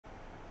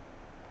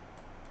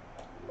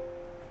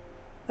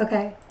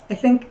Okay. I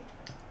think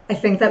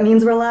that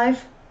means we're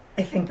live.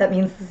 I think that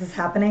means this is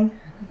happening.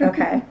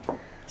 Okay.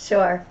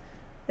 Sure.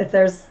 If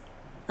there's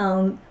I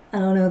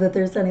don't know that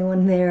there's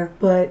anyone there,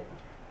 but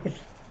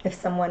if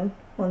someone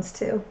wants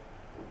to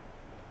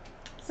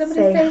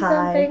Somebody say say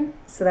hi something.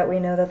 so that we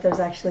know that there's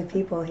actually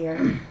people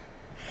here.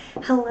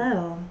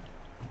 Hello.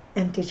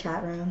 Empty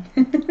chat room.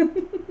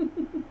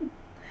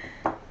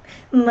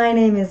 My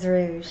name is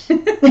Rouge. Oh,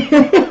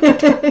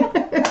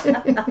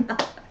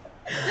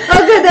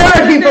 good, there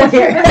are people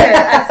here.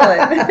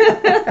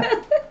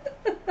 Excellent.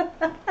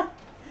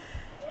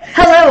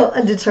 Hello,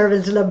 a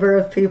determined number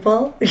of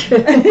people.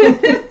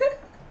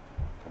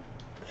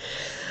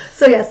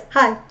 So yes,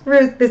 hi,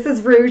 Ruth. This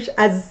is Rouge.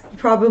 As you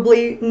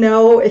probably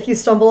know, if you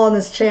stumble on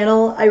this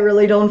channel, I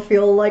really don't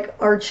feel like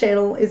our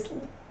channel is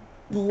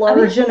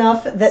large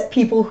enough that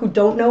people who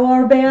don't know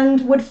our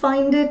band would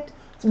find it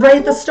right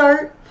at the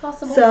start.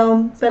 Possible.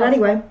 So, It's but possible.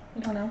 anyway.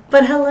 We don't know.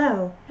 But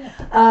hello.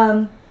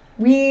 Yeah.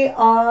 We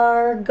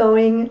are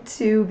going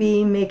to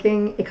be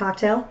making a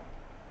cocktail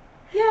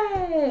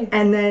Yay!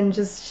 and then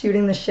just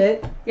shooting the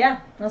shit Yeah,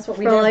 that's what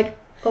we for do. like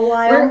a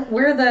while.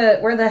 We're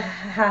the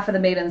half of the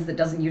maidens that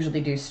doesn't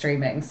usually do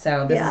streaming,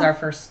 so this Yeah. is our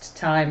first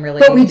time really.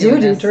 But we doing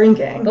do this.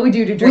 drinking. But we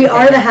do drinking. We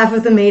are the half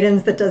of the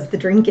maidens that does the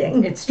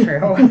drinking. It's true.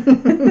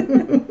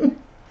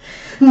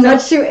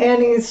 Much to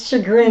Annie's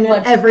chagrin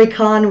Much- at every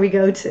con we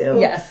go to.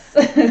 Yes.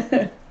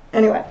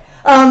 Anyway,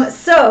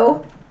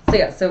 So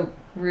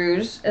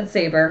Rouge and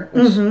Saber,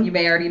 which Mhm. you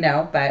may already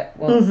know, but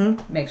we'll Mhm.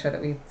 make sure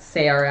that we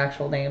say our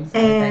actual names.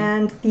 And everything.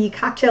 and the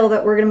cocktail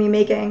that we're going to be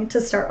making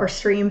to start our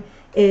stream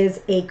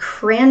is a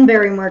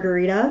cranberry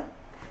margarita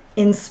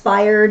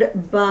inspired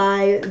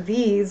by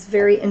these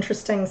very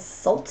interesting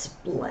salt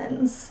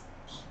blends.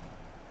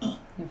 If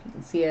you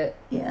can see it.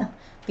 Yeah.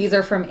 These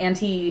are from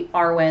Auntie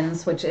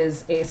Arwen's, which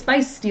is a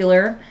spice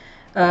stealer.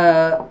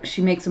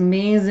 She makes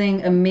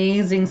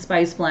amazing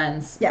spice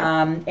blends.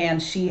 Yeah.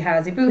 And she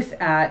has a booth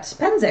at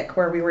Pennsic,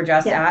 where we were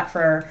just Yeah. at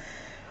for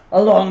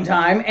a long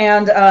time.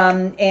 And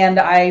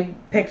I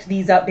picked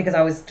these up because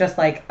I was just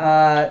like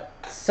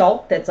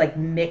salt that's like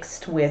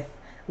mixed with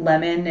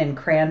lemon and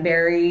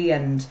cranberry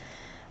and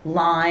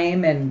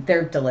lime, and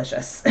they're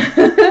delicious.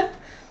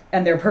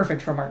 And they're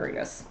perfect for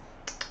margaritas.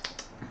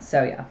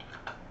 So yeah.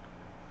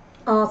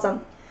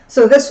 Awesome.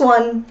 So this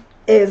one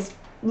is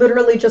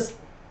literally just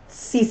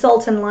sea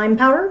salt and lime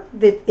powder.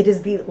 It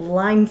is the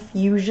lime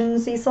fusion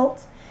sea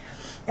salt.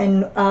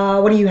 And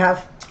what do you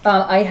have?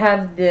 I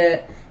have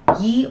the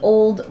Ye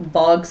Old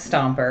Bog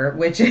Stomper,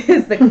 which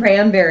is the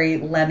cranberry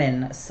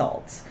lemon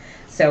salt.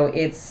 So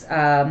it's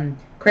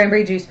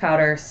cranberry juice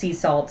powder, sea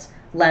salt,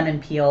 lemon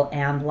peel,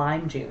 and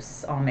lime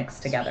juice all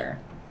mixed together.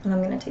 And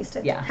I'm going to taste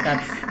it. Yeah,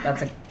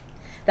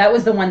 that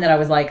was the one that I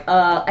was like,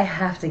 I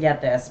have to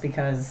get this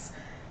because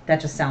that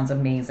just sounds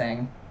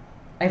amazing.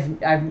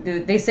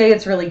 They say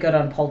it's really good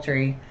on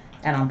poultry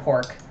and on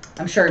pork.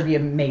 I'm sure it'd be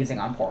amazing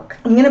on pork.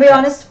 I'm going to be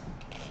honest.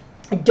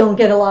 I don't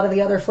get a lot of the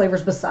other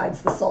flavors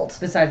besides the salt.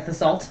 Besides the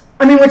salt?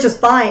 I mean, which is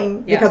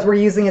fine Yeah. because we're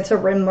using it to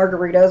rim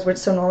margaritas, which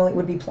so normally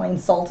would be plain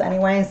salt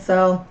anyway.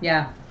 So,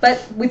 Yeah,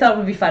 but we thought it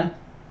would be fun.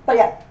 but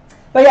yeah,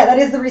 that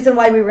is the reason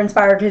why we were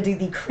inspired to do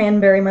the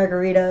cranberry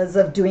margaritas,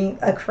 of doing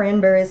a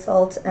cranberry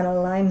salt and a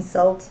lime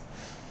salt.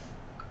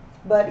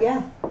 But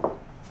yeah.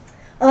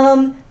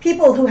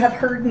 People who have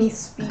heard me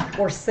speak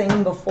or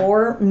sing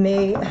before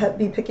may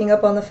be picking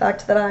up on the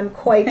fact that I'm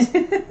quite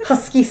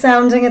husky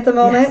sounding at the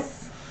moment. Yes.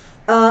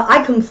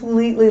 I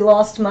completely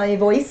lost my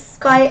voice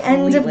by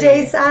end of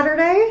day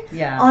Saturday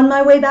Yeah. on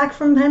my way back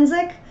from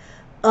Pennsic.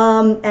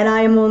 And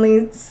I am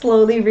only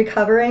slowly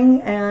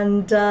recovering,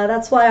 and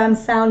that's why I'm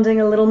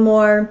sounding a little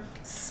more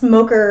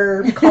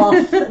smoker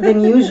cough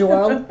than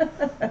usual.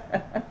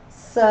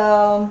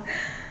 So,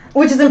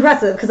 which is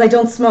impressive because I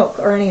don't smoke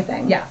or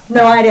anything. Yeah.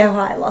 No idea how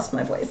I lost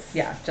my voice.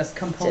 Yeah, just It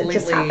completely.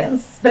 just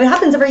happens. But it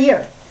happens every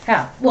year.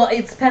 Yeah. Well,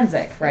 it's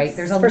Pennsic, right?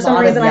 There's a For some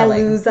lot reason, of I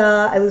yelling.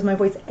 lose my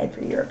voice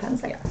every year at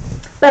Pennsic. Yeah.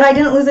 But I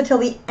didn't lose it till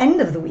the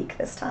end of the week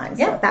this time.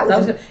 So Yeah, that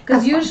was good. that's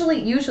Because fun. usually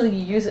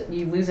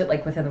you lose it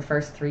like within the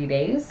first 3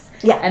 days.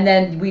 Yeah. And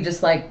then we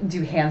just like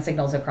do hand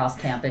signals across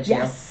camp at you.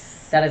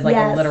 Yes. That is like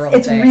a literal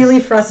It's thing. really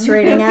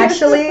frustrating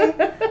actually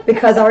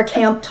because our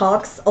camp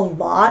talks a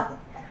lot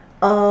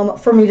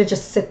for me to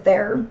just sit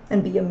there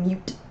and be a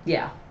mute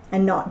Yeah.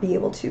 and not be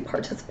able to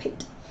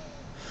participate.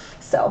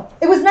 So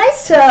it was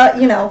nice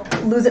to,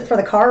 lose it for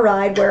the car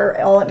ride, where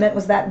all it meant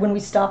was that when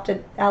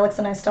Alex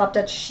and I stopped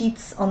at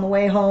Sheets on the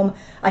way home,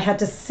 I had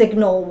to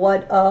signal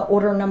what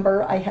order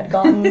number I had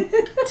gotten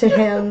to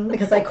him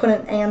because I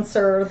couldn't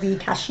answer the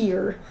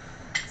cashier.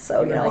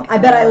 So, I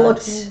bet I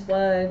looked,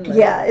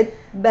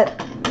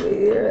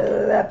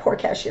 that poor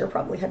cashier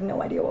probably had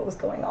no idea what was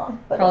going on.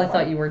 But Probably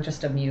thought you were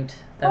just a mute.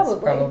 That's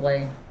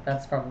probably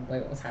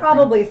what was happening.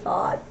 Probably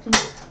thought.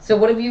 So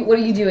what are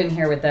you doing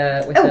here with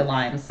the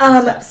limes?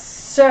 and stuff?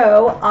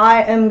 So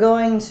I am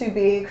going to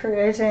be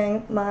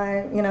creating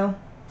my,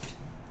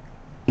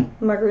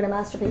 margarita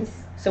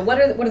masterpiece. So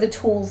what are the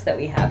tools that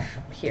we have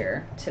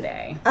here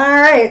today? All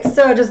right,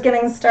 so just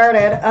getting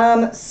started.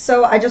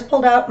 So I just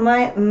pulled out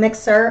my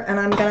mixer, and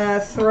I'm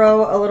gonna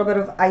throw a little bit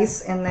of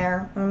ice in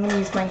there. I'm gonna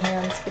use my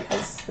hands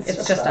because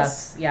it's just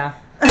us. Yeah.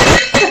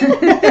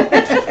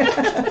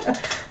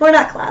 We're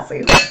not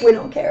classy. We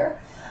don't care.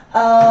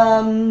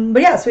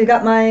 But yeah, so we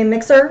got my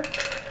mixer,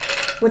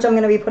 which I'm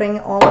gonna be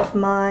putting all of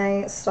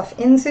my stuff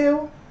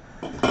into.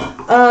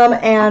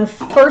 And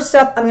first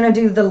up, I'm gonna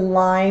do the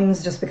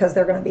limes just because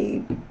they're gonna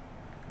be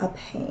a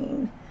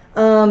pain.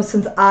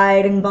 Since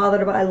I didn't bother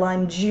to buy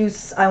lime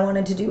juice, I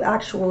wanted to do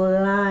actual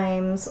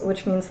limes,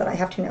 which means that I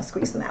have to now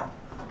squeeze them out.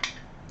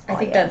 I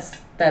think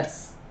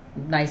that's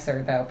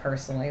nicer though,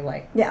 personally.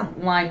 Like, yeah,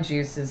 lime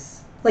juice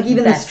is like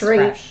even the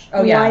straight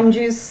lime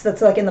juice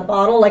that's like in the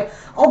bottle. Like,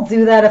 I'll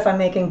do that if I'm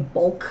making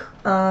bulk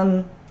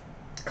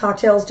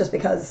cocktails, just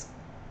because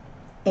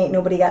ain't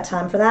nobody got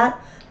time for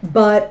that.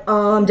 But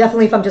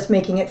definitely if I'm just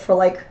making it for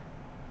like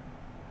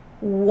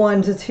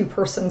 1 to 2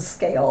 person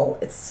scale,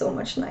 it's so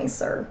much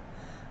nicer.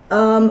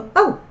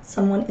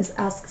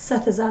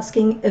 Seth is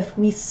asking if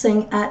we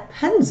sing at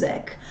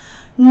Pennsic.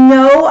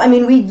 No, I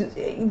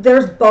mean,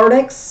 there's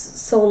bardics,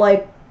 so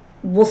like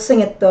we'll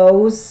sing at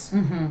those.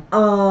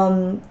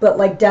 Mm-hmm. But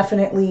like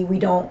definitely we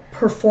don't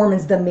perform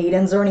as the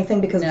maidens or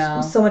anything, because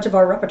so much of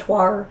our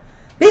repertoire,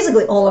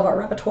 basically all of our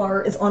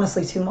repertoire, is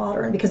honestly too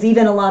modern, because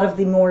even a lot of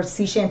the more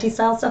sea shanty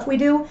style stuff we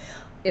do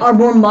are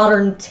more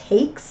modern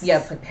takes. Yeah,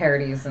 it's like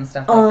parodies and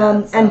stuff like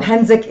that. So. And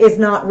Pennsic is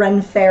not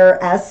Ren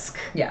Fair-esque,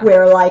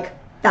 where like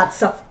that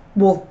stuff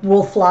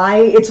will fly.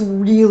 It's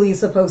really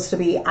supposed to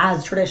be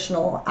as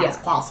traditional as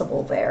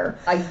possible there,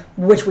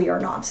 which we are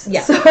not.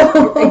 Yeah,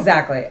 so.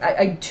 Exactly.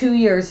 I 2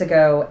 years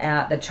ago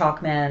at the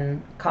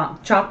Chalkman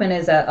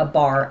is a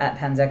bar at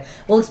Pennsic.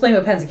 We'll explain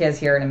what Pennsic is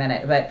here in a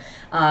minute, but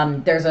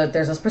there's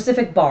a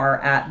specific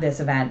bar at this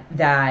event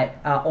that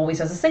always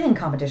has a singing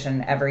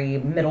competition every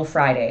middle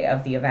Friday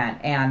of the event,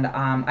 and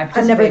I'm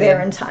never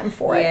there in time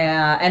for it.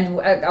 Yeah,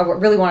 and I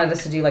really wanted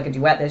us to do like a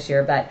duet this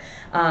year, but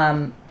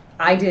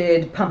I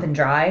did Pump and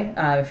Dry,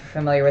 if you're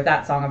familiar with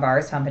that song of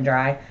ours, Pump and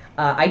Dry.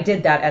 I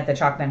did that at the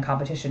Chalkman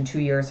competition 2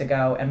 years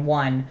ago and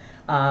won.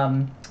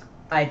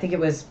 I think it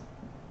was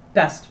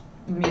best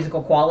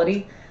musical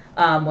quality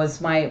was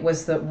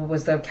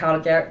the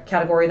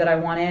category that I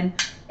won in.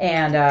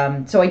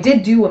 And so I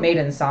did do a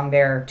maiden song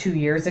there 2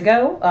 years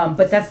ago,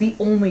 but that's the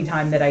only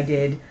time that I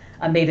did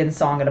a maiden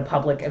song at a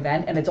public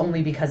event, and it's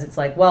only because it's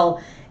like,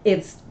 well,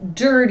 it's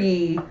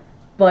dirty,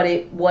 but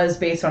it was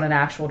based on an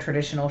actual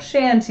traditional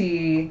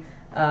shanty,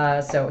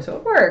 so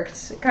it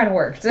worked. It kind of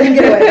worked. Get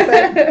away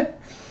with it.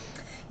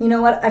 You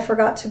know what? I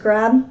forgot to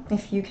grab.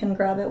 If you can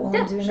grab it while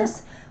I'm doing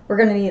this, we're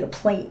gonna need a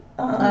plate.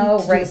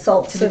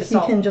 Salt. So if you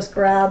can just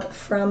grab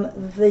from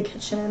the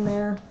kitchen in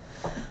there,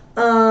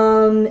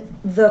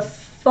 the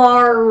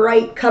far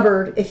right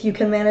cupboard, if you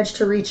can manage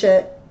to reach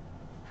it.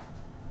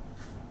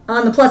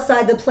 On the plus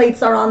side, the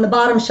plates are on the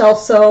bottom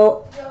shelf,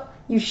 so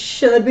you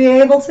should be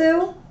able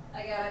to.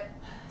 I got it.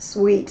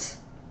 Sweet.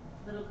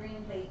 Little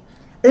green plate.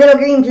 Little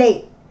green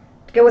plate.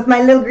 To go with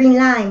my little green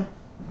lime.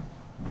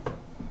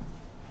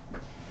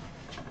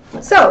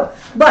 So,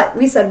 but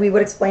we said we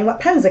would explain what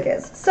Pennsic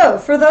is. So,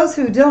 for those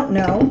who don't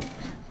know,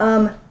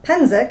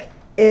 Pennsic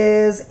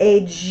is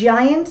a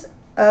giant,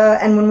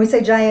 and when we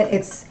say giant,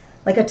 it's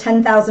like a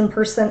 10,000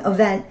 person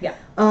event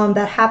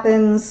that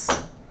happens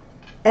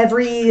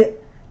every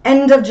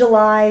end of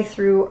July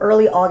through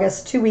early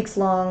August, 2 weeks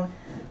long.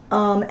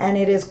 And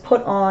it is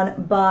put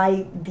on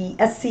by the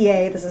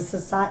SCA. This is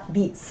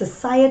the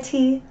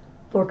Society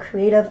for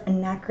Creative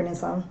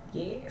Anachronism.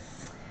 Yes.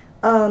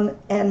 And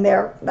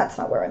that's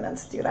not where I meant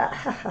to do that.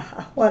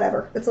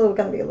 Whatever. It's going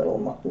to be a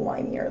little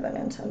limier than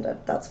intended.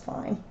 That's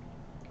fine.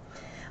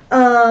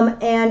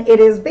 And it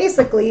is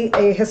basically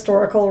a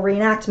historical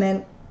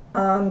reenactment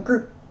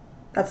group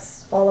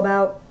that's all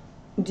about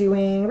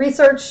doing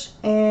research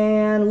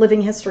and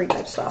living history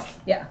type stuff.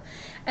 Yeah.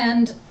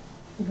 And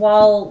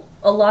while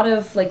a lot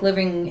of like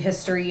living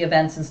history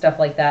events and stuff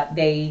like that,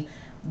 they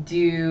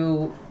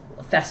do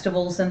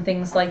festivals and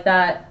things like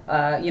that.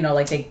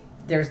 Like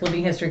there's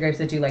living history groups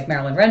that do like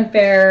Maryland Ren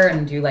Fair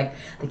and do like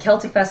the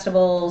Celtic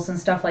festivals and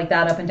stuff like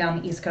that up and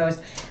down the East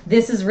Coast.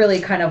 This is really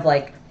kind of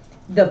like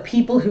the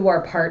people who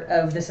are part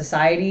of the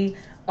society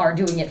are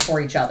doing it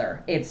for each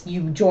other. It's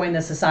you join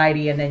the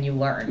society and then you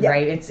learn,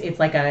 right? It's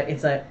like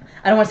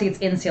I don't want to say it's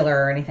insular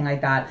or anything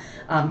like that,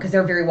 because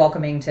they're very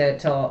welcoming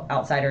to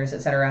outsiders,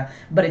 etc.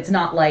 But it's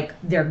not like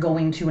they're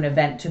going to an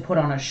event to put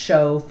on a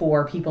show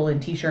for people in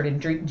t-shirt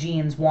and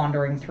jeans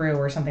wandering through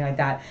or something like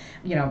that.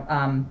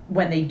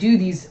 When they do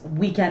these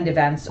weekend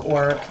events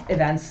or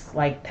events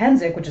like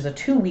Pennsic, which is a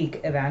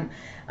 2-week event,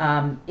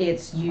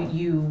 it's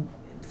you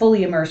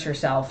fully immerse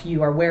yourself.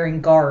 You are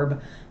wearing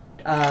garb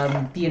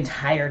the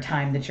entire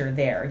time that you're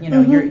there.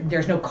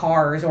 There's no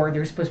cars, or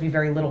there's supposed to be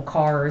very little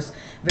cars,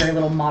 very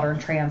little modern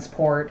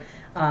transport.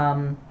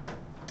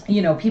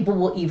 you know, people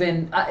will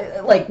even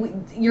like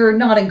you're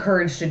not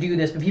encouraged to do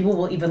this, but people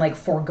will even like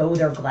forego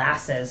their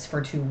glasses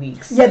for 2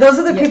 weeks. Yeah, those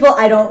are the people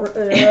I don't.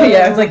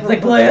 Yeah, it's like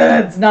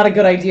it's not a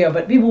good idea,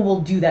 but people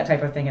will do that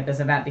type of thing at this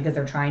event because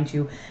they're trying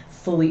to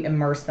fully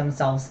immerse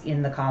themselves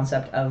in the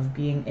concept of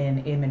being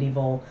in a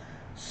medieval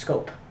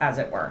scope, as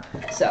it were.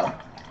 So.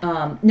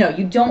 No,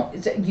 you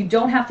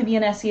don't have to be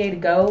an SCA to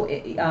go.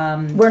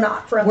 We're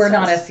not. For instance. We're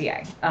not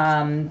SCA.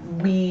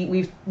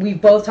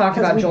 We've both talked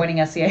about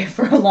joining SCA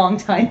for a long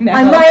time now.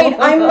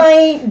 I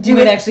might do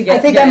it. Actually get, I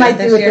think get I might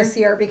it do it this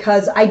year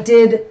because I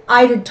did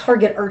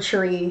target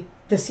archery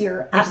this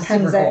year at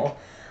Pennsic,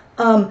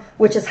 cool.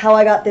 Which is how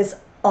I got this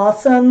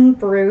awesome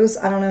bruise.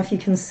 I don't know if you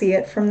can see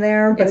it from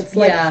there, but it's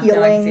like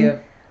healing,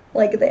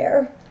 like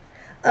there,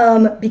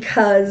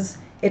 because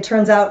it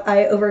turns out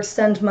I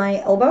overextend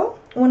my elbow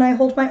when I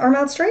hold my arm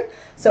out straight.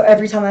 So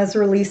every time I was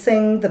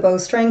releasing the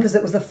bowstring, because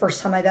it was the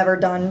first time I'd ever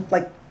done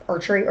like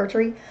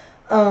archery,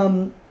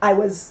 I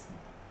was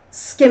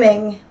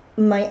skimming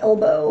my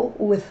elbow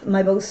with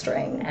my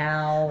bowstring.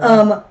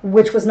 Ow.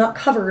 Which was not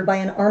covered by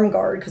an arm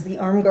guard because the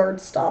arm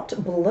guard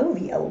stopped below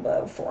the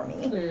elbow for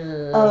me.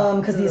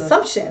 Because the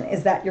assumption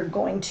is that you're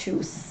going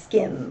to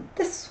skim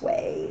this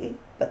way,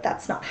 but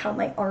that's not how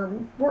my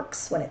arm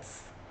works when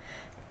it's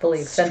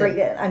fully straight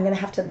in. I'm going to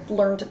have to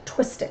learn to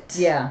twist it.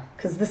 Yeah.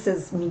 Because this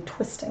is me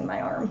twisting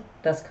my arm.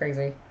 That's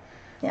crazy.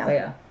 Yeah. But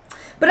yeah.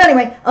 But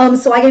anyway,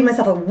 so I gave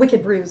myself a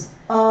wicked bruise.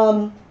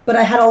 But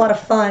I had a lot of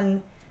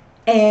fun.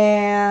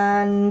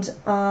 And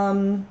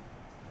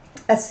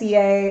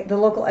SCA, the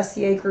local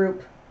SCA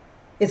group,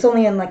 it's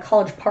only in like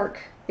College Park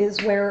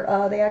is where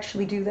they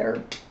actually do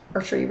their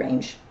archery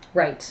range.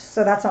 Right.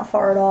 So that's not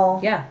far at all.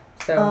 Yeah.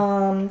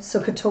 So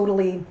so could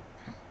totally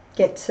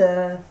get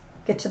to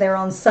there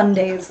on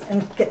Sundays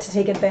and get to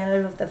take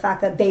advantage of the fact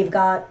that they've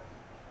got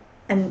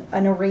an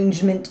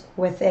arrangement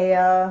with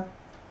an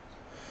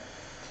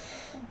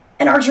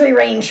archery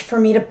range for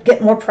me to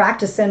get more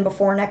practice in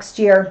before next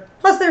year.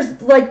 Plus,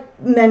 there's like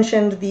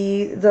mentioned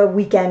the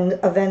weekend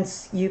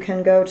events you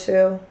can go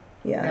to.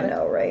 Yeah, I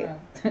know, right?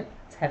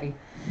 It's heavy.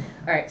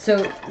 All right,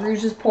 so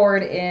Rouge is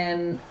poured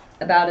in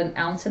about 1.5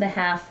 ounces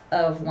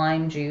of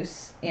lime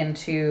juice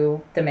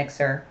into the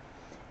mixer.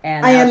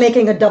 And I am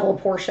making a double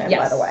portion, yes,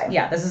 by the way.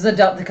 Yeah, this is a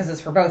double because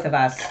it's for both of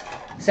us.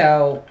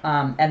 So,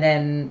 and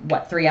then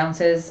what? 3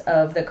 ounces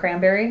of the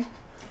cranberry.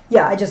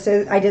 Yeah, I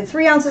did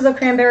 3 ounces of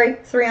cranberry,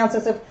 3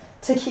 ounces of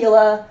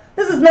tequila.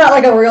 This is not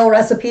like a real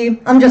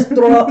recipe. I'm just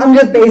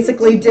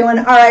basically doing.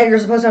 All right, you're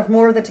supposed to have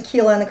more of the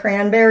tequila and the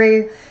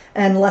cranberry,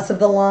 and less of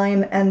the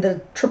lime and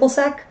the triple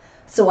sec.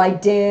 So I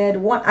did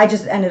one. I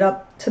just ended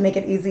up to make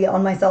it easy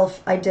on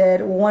myself. I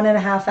did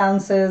 1.5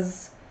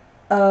 ounces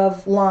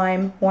of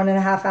lime,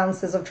 1.5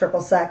 ounces of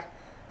triple sec,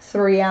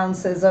 3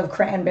 ounces of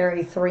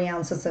cranberry, 3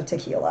 ounces of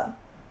tequila.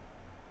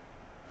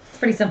 It's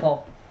pretty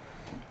simple.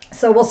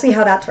 So we'll see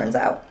how that turns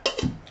out.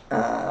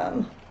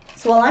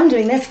 So while I'm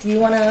doing this, do you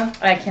want to...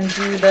 I can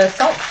do the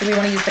salt. Do we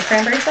want to use the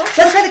cranberry salt?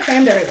 Let's try the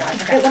cranberry one.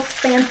 Okay. It looks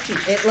fancy.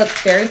 It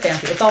looks very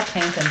fancy. It's all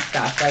pink and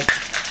stuff. Like,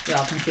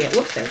 y'all can see it.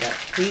 Whoops, there we go.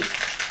 See?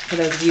 For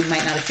those of you who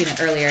might not have seen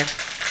it earlier,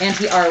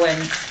 Auntie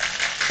Arwen's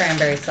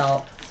cranberry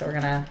salt. So we're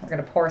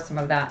gonna pour some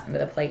of that into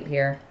the plate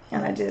here.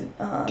 And I did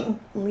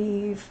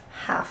leave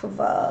half of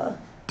a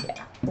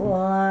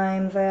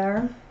lime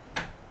there.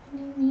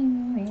 There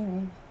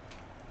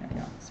we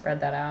go. Spread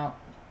that out.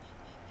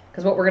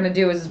 Because what we're going to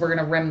do is we're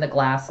going to rim the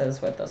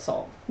glasses with the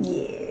salt.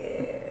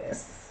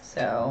 Yes.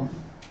 So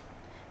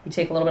you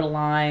take a little bit of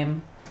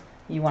lime.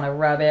 You want to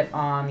rub it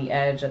on the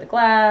edge of the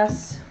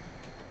glass.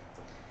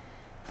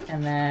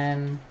 And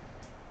then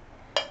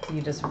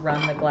you just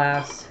run the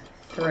glass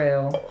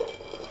through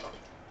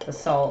the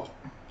salt.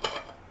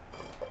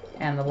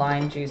 And the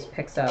lime juice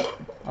picks up.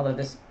 Although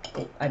this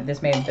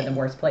may have been the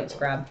worst plate to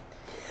grab.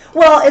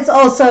 Well, it's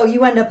also,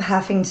 you end up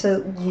having to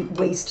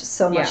waste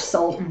so much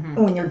salt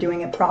when you're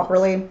doing it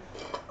properly.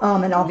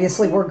 And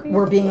obviously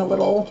we're being a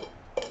little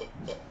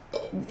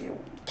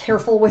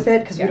careful with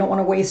it because we don't want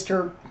to waste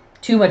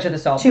too much of the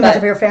salt. Too much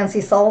of your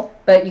fancy salt.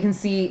 But you can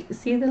see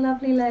the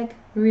lovely like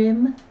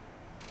rim.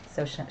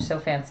 So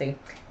fancy.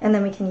 And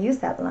then we can use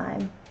that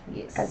lime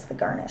as the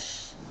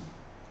garnish.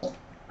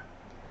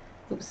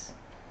 Oops.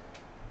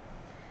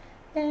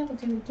 And we'll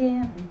do it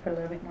again. And put a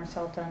little bit more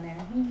salt on there.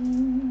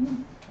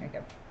 There we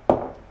go.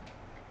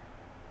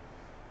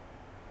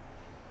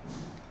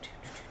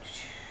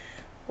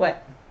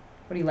 What?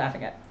 What are you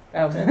laughing at?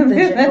 Oh, the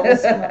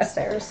jingles from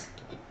upstairs.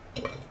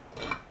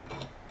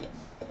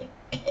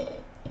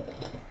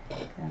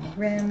 Gonna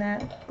rim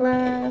that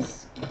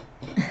glass.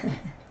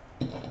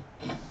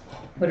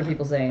 What are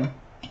people saying?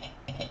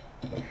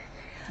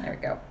 There we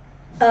go.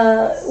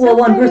 Well,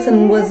 one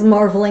person was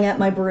marveling at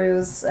my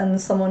bruise,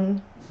 and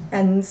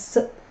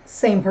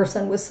same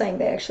person was saying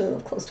they actually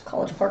live close to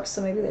College Park,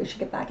 so maybe they should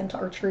get back into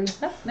archery.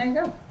 Oh, there you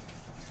go.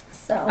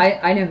 So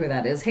I know who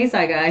that is. Hey,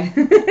 Sci Guy.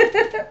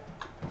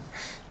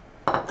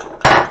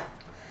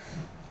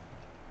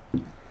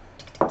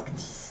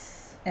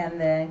 And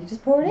then you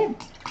just pour it in.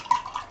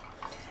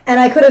 And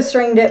I could have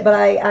stringed it, but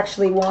I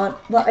actually want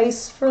the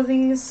ice for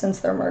these since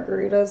they're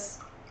margaritas.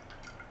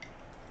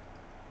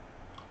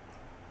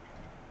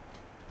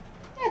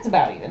 It's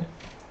about even.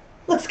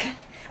 Looks good.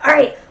 All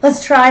right,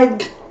 let's try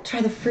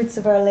the fruits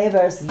of our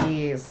labors.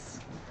 Yes.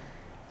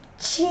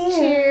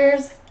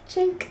 Cheers.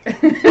 Chink.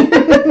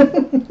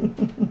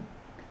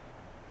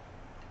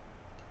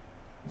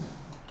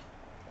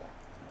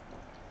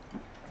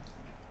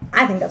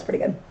 I think that's pretty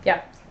good.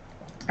 Yeah.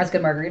 That's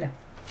good margarita.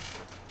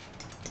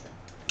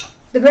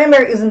 The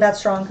cranberry isn't that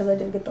strong because I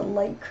did get the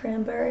light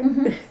cranberry.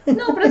 Mm-hmm.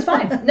 No, but it's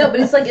fine. No, but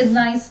it's like, it's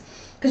nice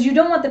because you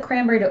don't want the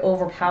cranberry to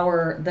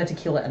overpower the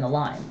tequila and the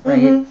lime, right?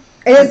 Mm-hmm.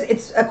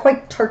 It's a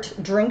quite tart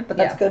drink, but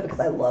that's good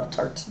because I love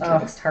tart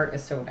drinks. Tart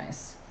is so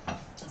nice.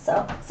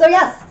 So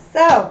yes.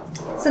 So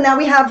now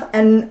we have,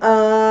 and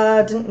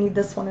didn't need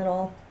this one at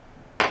all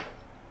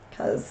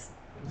because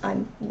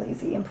I'm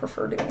lazy and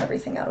prefer doing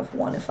everything out of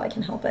one if I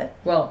can help it.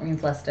 Well, it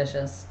means less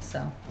dishes,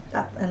 so.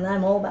 And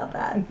I'm all about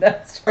that.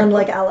 That's true.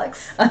 Unlike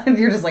Alex.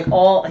 You're just like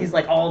he's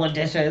like all the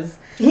dishes.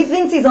 He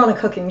thinks he's on a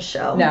cooking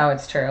show. No,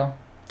 it's true.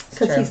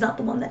 Because he's not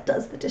the one that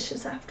does the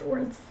dishes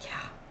afterwards. Yeah.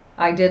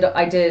 I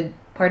did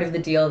part of the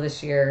deal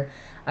this year.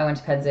 I went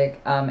to Pennsic,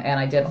 and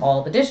I did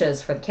all the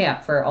dishes for the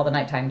camp, for all the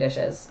nighttime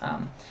dishes.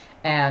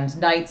 And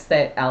nights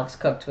that Alex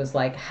cooked was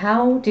like,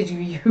 how did you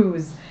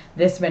use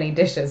this many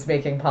dishes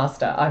making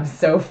pasta? I'm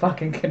so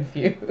fucking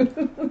confused.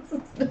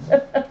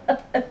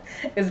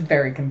 It's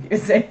very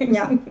confusing.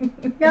 Yeah.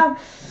 Yeah.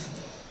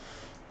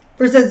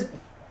 Versus,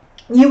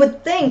 you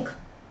would think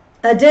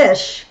a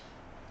dish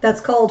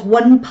that's called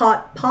one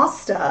pot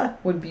pasta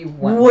would be a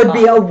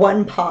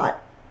one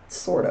pot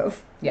sort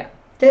of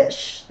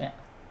dish. Yeah.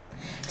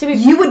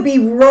 You would be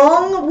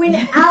wrong when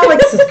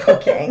Alex is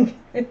cooking.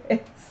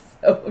 It's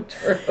so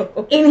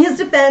true. In his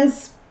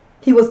defense,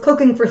 he was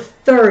cooking for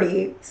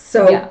 30,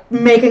 so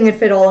making it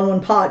fit all in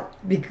one pot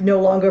no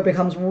longer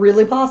becomes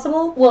really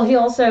possible. Well, he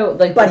also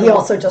he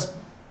also just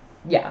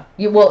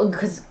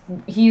because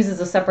he uses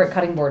a separate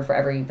cutting board for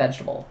every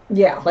vegetable.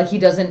 Yeah. Like he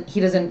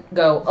doesn't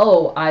go,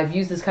 oh, I've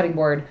used this cutting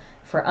board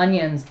for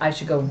onions, I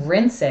should go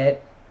rinse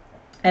it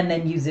and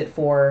then use it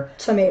for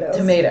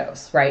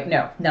tomatoes, right?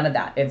 No, none of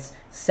that. It's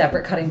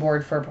separate cutting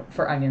board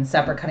for onions,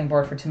 separate cutting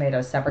board for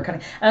tomatoes, separate cutting.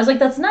 And I was like,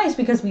 that's nice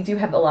because we do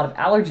have a lot of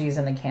allergies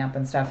in the camp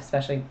and stuff,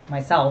 especially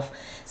myself.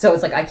 So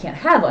it's like, I can't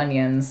have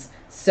onions.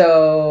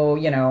 So,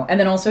 and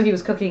then also he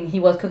was cooking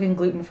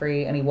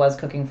gluten-free and he was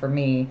cooking for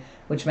me,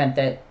 which meant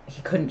that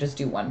he couldn't just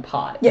do one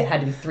pot. Yeah. It had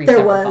to be three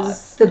separate pots. There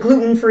was the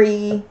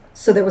gluten-free,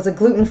 so there was a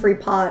gluten-free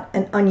pot,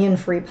 an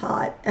onion-free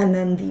pot, and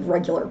then the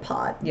regular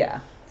pot. Yeah.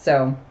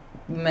 So,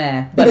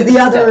 meh. Because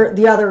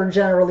the other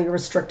generally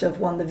restrictive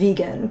one, the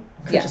vegan,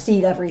 could just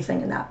eat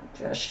everything in that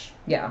dish.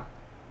 Yeah.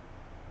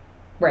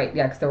 Right,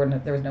 yeah, because there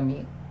was no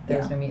meat. There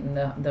was no meat in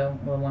the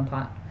one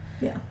pot.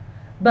 Yeah.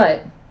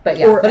 But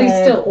yeah, or but egg, he's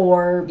still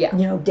or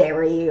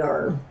dairy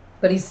or.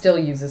 But he still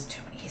uses too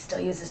many. He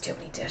still uses too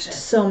many dishes.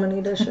 So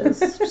many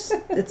dishes.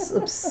 It's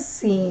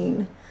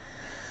obscene.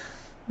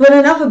 But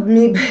enough of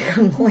me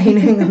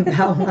complaining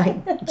about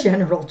my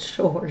general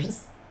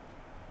chores.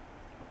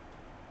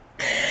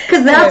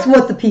 Because that's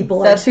what the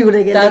people are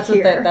tuning in to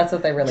hear. That's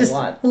what they really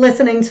want.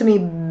 Listening to me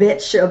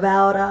bitch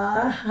about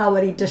how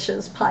many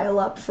dishes pile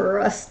up for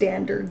a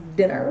standard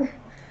dinner.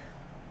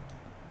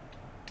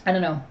 I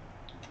don't know.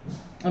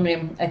 I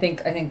mean, I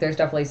think there's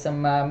definitely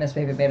some Miss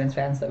Baby Bavens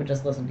fans that would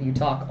just listen to you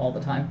talk all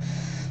the time.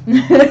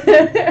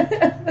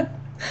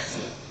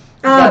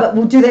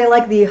 But do they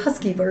like the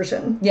husky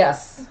version?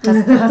 Yes,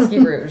 Husky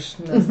Rouge.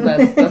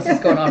 That's what's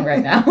going on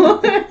right now.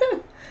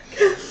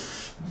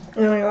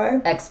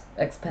 Anyway, ex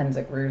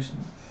Pennsic Rouge.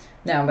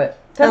 No, but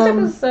Pennsic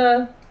was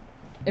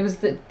it was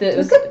good.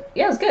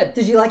 Yeah, it was good.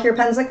 Did you like your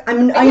Pennsic? I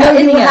mean, I know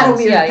you had a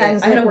weird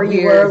Pennsic where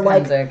you were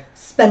like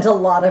spent a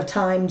lot of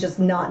time just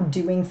not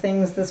doing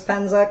things this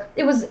Pennsic.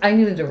 I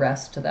needed a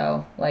rest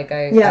though. Like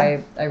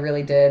I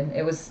really did.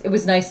 It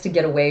was nice to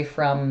get away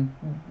from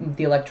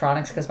the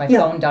electronics because my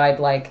phone died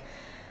like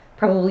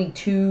probably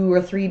 2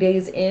 or 3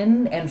 days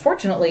in, and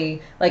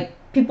fortunately like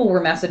people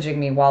were messaging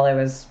me while I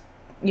was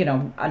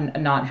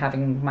not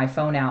having my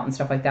phone out and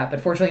stuff like that.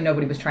 But fortunately,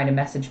 nobody was trying to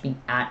message me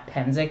at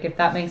Pennsic, if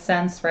that makes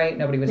sense, right?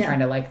 Nobody was trying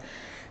to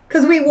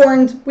because we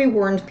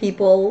warned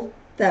people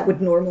that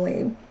would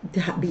normally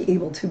be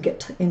able to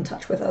get in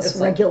touch with us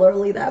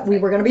regularly that we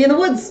were going to be in the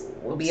woods.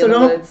 We'll be in the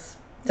woods.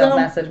 Don't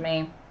message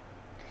me.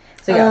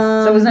 So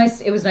yeah, so it was nice.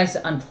 It was nice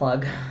to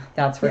unplug.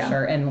 That's for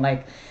sure, and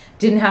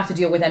didn't have to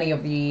deal with any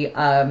of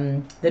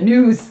the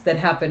news that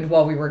happened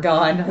while we were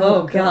gone.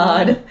 Oh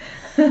God.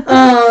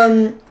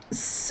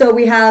 So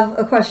we have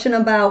a question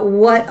about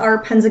what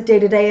our Pennsic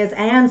day-to-day is,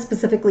 and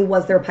specifically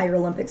was there Pirate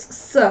Olympics.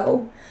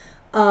 So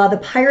the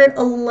Pirate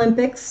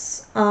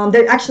Olympics,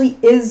 there actually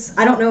is,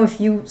 I don't know if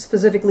you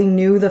specifically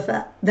knew the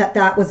fact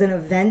that was an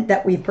event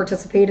that we've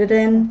participated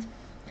in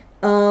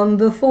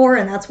before,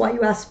 and that's why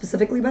you asked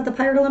specifically about the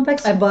Pirate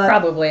Olympics.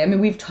 Probably. I mean,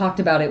 we've talked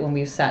about it when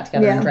we've sat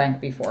together and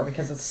drank before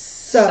because it's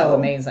so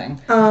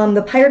amazing.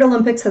 The Pirate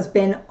Olympics has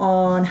been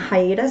on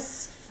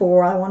hiatus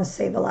for, I want to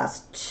say, the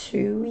last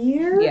 2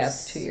 years.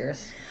 Yes, 2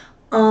 years.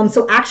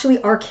 So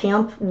actually our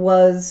camp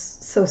was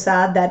so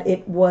sad that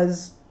it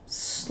was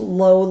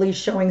slowly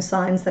showing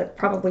signs that it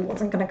probably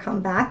wasn't going to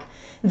come back.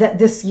 That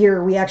this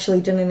year we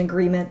actually did an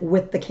agreement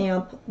with the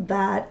camp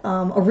that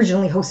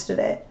originally hosted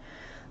it,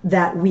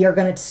 that we are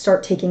going to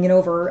start taking it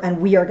over, and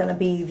we are going to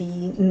be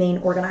the main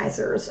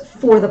organizers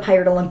for the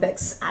Pirate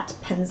Olympics at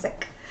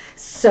Pennsic.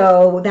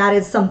 So that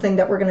is something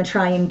that we're going to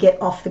try and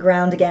get off the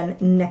ground again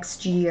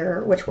next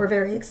year, which we're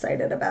very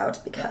excited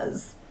about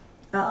because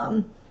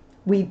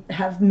we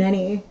have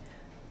many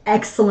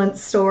excellent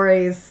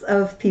stories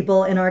of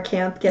people in our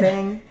camp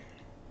getting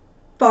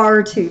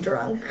far too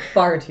drunk.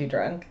 Far too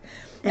drunk.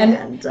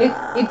 And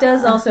it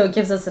does also, it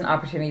gives us an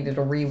opportunity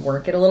to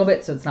rework it a little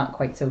bit so it's not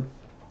quite so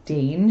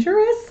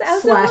dangerous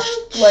as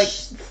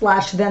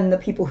slash then the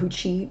people who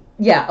cheat.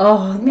 Yeah.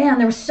 Oh man,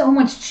 there was so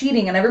much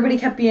cheating, and everybody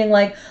kept being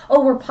like,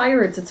 "Oh, we're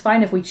pirates. It's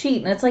fine if we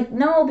cheat." And it's like,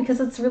 no, because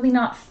it's really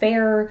not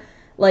fair.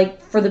 Like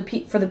for the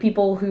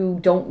people who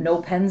don't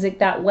know Pennsic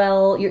that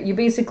well, you're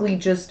basically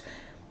just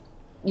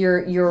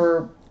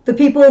you're the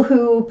people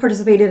who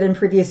participated in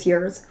previous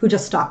years who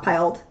just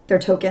stockpiled their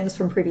tokens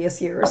from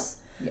previous years.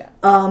 Yeah.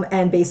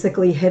 And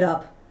basically hit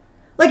up.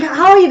 Like,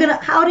 how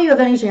do you have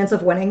any chance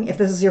of winning if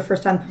this is your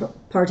first time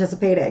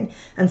participating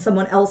and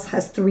someone else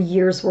has 3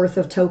 years worth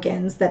of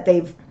tokens that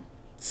they've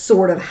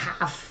sort of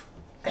half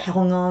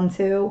hung on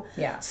to?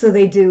 Yeah. So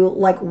they do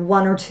like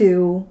 1 or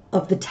 2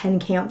 of the 10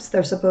 camps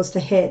they're supposed to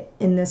hit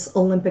in this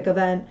Olympic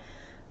event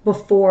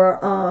before.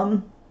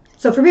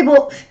 So for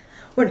people,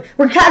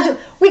 we're casual.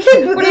 We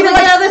can't.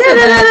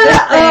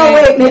 Oh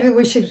wait, maybe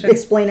we should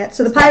explain it.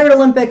 So the Pirate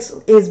Olympics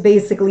is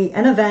basically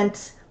an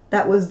event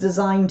that was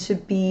designed to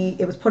be,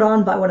 it was put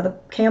on by one of the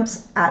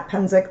camps at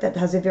Pennsic that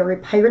has a very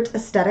pirate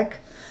aesthetic.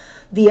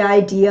 The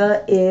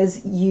idea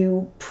is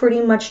you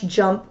pretty much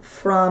jump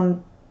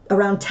from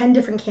around 10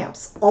 different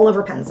camps all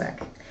over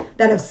Pennsic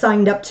that have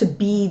signed up to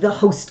be the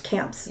host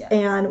camps. Yeah.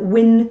 And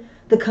when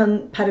the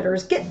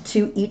competitors get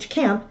to each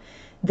camp,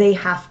 they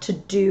have to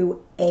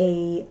do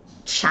a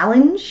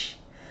challenge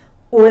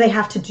or they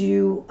have to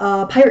do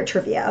pirate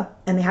trivia,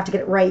 and they have to get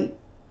it right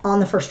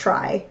on the first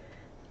try.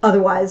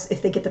 Otherwise,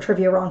 if they get the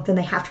trivia wrong, then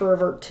they have to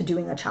revert to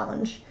doing a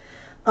challenge.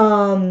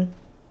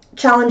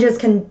 Challenges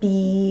can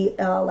be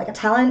like a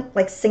talent,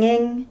 like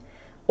singing,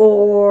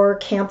 or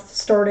camps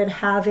started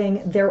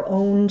having their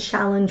own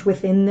challenge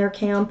within their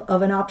camp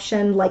of an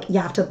option, like you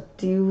have to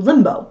do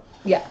limbo.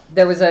 Yeah,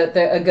 there was a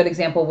good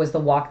example was the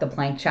walk the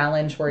plank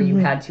challenge where you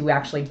had to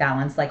actually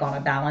balance like on a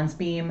balance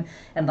beam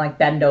and like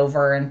bend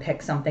over and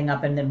pick something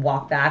up and then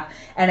walk back.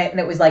 And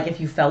it was like if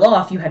you fell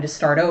off, you had to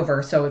start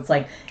over. So it's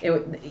like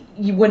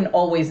you wouldn't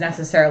always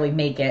necessarily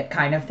make it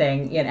kind of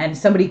thing. And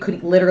somebody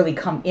could literally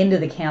come into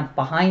the camp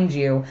behind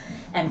you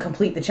and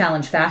complete the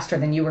challenge faster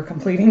than you were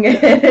completing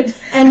it.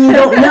 And you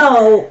don't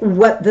know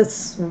what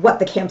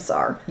the camps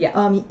are.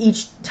 Yeah.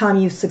 Each time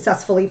you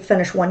successfully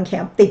finish one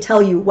camp, they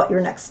tell you what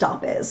your next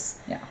stop is.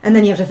 Yeah. And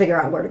then you have to figure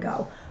out where to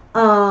go.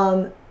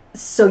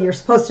 So you're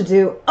supposed to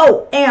do,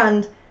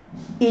 and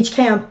each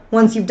camp,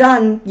 once you've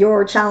done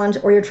your challenge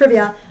or your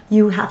trivia,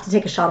 you have to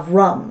take a shot of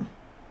rum.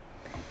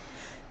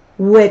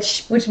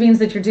 Which means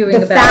that you're doing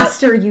the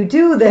faster you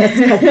do this,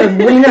 because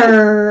the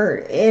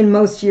winner in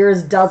most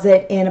years does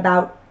it in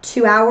about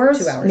 2 hours.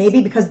 2 hours.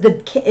 Maybe, because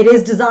it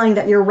is designed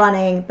that you're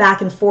running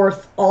back and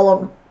forth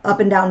all up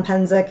and down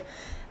Pennsic,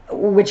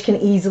 which can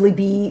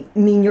easily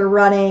mean you're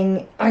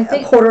running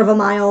a quarter of a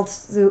mile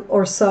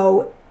or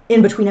so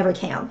in between every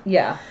camp.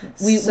 Yeah.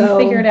 We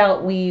figured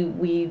out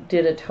we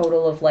did a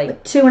total of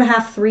like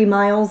 2.5-3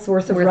 miles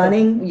worth of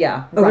running.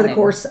 Over the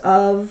course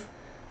of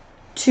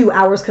 2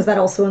 hours, because that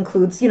also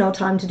includes,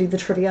 time to do the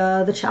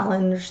trivia, the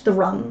challenge, the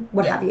rum,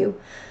 what have you.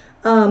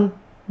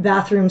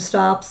 Bathroom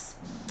stops.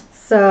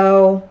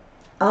 So,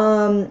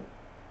 and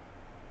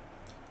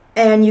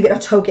you get a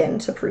token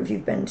to prove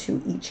you've been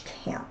to each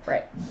camp.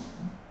 Right.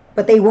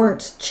 But they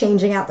weren't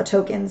changing out the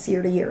tokens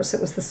year to year, so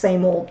it was the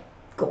same old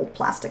gold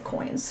plastic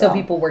coins. So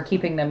people were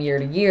keeping them year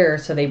to year,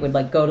 so they would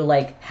like go to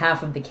like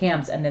half of the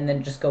camps and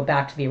then just go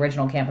back to the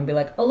original camp and be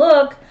like, oh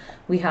look,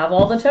 we have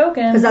all the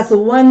tokens. Because that's the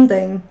one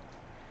thing,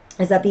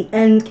 is that the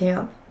end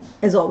camp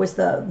is always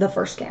the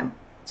first camp.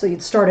 So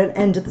you'd start and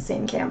end at the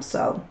same camp,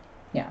 so.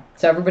 Yeah,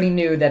 so everybody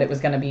knew that it was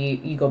going to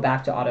be, you go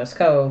back to Otto's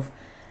Cove,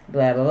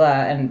 blah, blah, blah,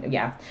 and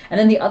yeah. And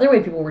then the other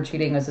way people were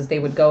cheating was they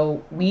would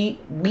go, we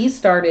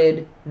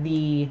started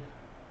the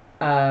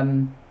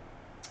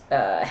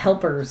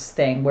helpers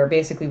thing, where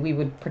basically we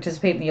would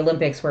participate in the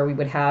Olympics, where we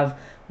would have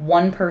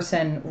one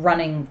person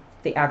running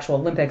the actual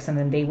Olympics, and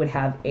then they would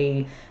have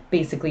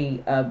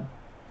basically a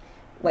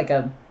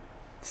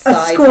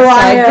squire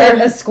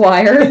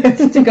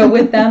to go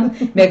with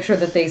them, make sure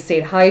that they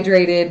stayed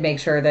hydrated, make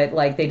sure that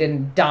like they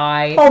didn't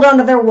die, hold on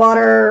to their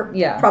water,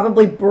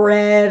 probably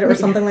bread or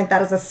something like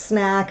that as a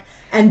snack,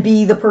 and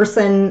be the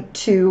person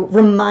to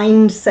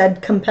remind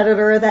said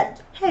competitor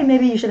that, hey,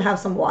 maybe you should have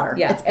some water.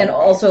 And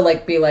also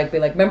be like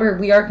remember,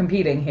 we are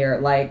competing here,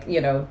 like,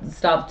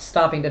 stop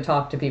stopping to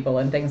talk to people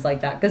and things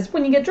like that, because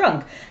when you get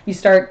drunk you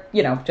start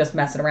just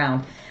messing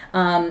around.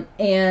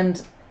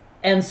 And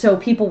and so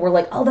people were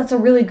like, oh, that's a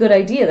really good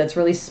idea. That's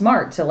really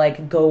smart to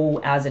like go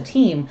as a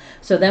team.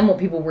 So then what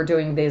people were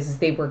doing is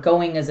they were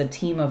going as a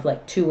team of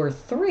like 2 or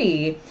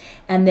 3.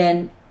 And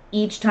then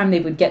each time they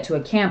would get to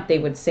a camp, they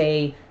would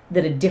say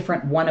that a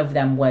different one of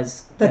them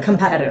was the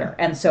competitor.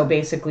 And so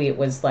basically it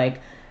was like,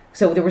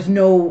 so there was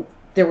no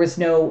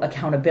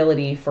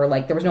accountability for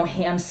like, there was no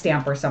hand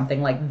stamp or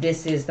something like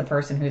this is the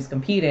person who's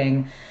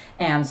competing.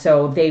 And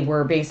so they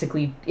were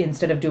basically,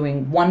 instead of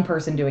doing one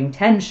person doing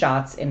 10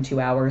 shots in 2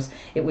 hours,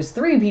 it was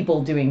 3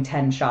 people doing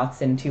 10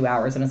 shots in 2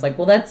 hours. And it's like,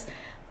 well,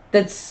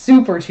 that's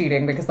super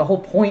cheating, because the whole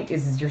point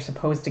is you're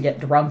supposed to get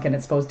drunk, and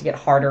it's supposed to get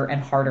harder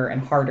and harder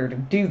and harder to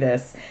do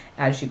this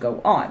as you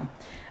go on.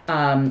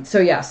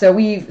 So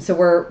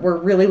we're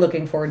really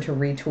looking forward to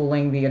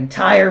retooling the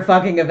entire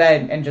fucking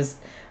event and just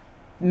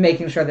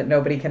making sure that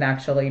nobody can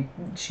actually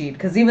cheat,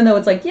 because even though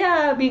it's like,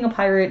 yeah, being a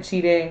pirate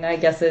cheating, I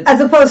guess it's, as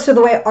opposed to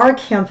the way our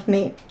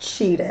campmate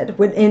cheated,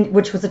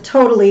 which was a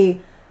totally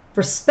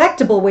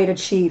respectable way to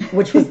cheat,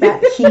 which was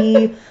that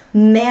he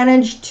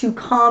managed to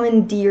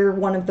commandeer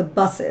one of the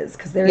buses,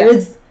 because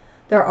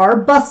there are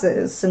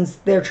buses, since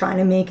they're trying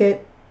to make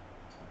it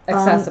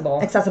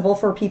accessible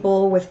for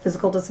people with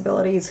physical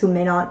disabilities who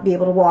may not be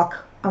able to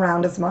walk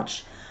around as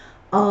much.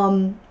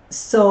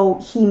 So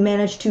he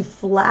managed to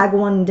flag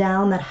one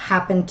down that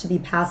happened to be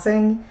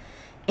passing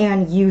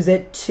and use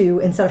it to,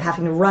 instead of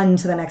having to run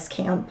to the next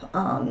camp,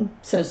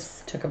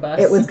 just took a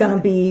bus. It was going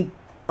to be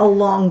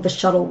along the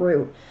shuttle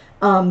route.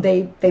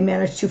 They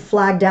managed to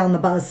flag down the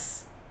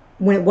bus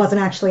when it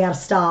wasn't actually at a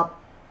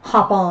stop,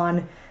 hop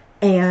on,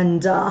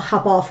 and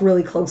hop off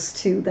really close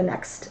to the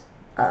next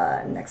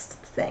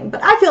thing.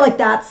 But I feel like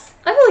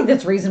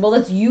that's reasonable.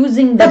 That's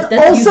using that's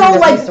also using the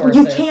like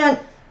resources.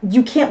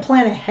 You can't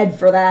plan ahead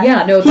for that.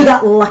 Yeah, no. He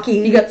got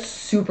lucky. He got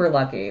super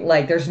lucky.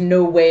 Like, there's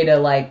no way to,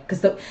 like, because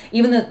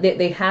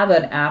they have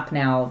an app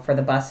now for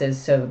the buses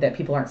so that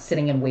people aren't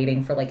sitting and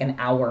waiting for, like, an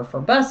hour for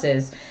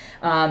buses,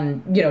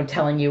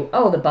 telling you,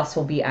 oh, the bus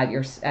will be at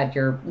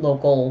your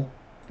local,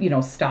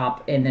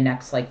 stop in the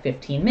next, like,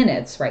 15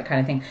 minutes, right, kind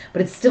of thing.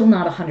 But it's still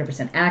not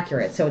 100%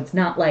 accurate. So it's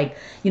not like,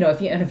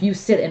 if you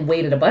sit and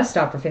wait at a bus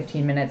stop for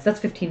 15 minutes, that's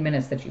 15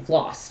 minutes that you've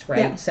lost,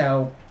 right?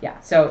 Yeah.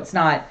 So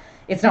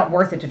it's not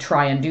worth it to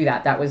try and do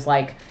that. That was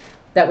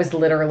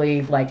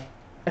literally like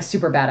a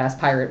super badass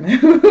pirate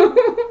move.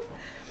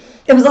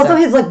 It was also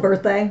his like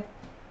birthday.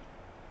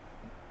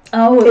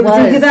 Oh, it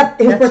was.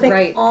 His birthday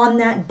right. On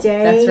that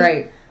day. That's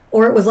right.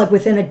 Or it was like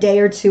within a day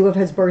or 2 of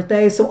his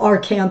birthday. So our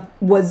camp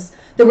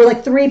there were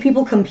like 3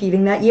 people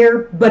competing that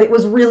year, but it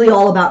was really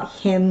all about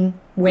him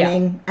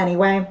winning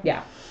anyway.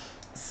 Yeah.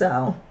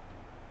 So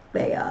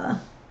they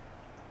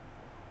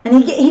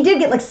and he did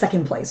get like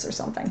 2nd place or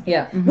something.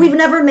 Yeah. Mm-hmm. We've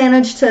never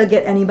managed to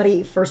get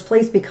anybody 1st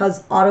place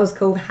because Otto's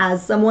Cove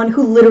has someone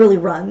who literally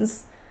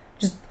runs.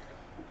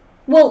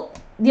 Well,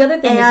 the other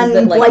thing is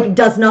that like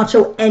does not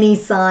show any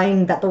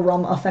sign that the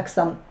rum affects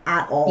them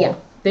at all. Yeah.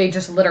 They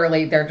just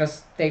literally so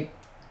they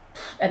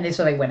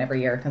win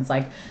every year. It's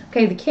like,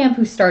 okay, the camp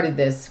who started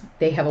this,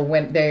 they have a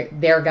win.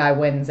 Their guy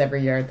wins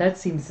every year. That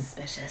seems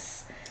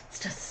suspicious. It's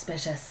just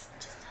suspicious.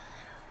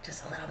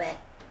 Just a little bit.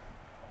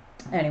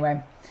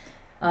 Anyway.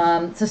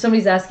 So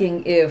somebody's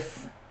asking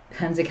if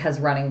Pennsic has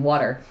running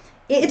water.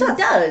 It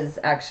does,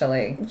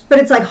 actually. But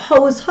it's like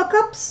hose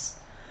hookups.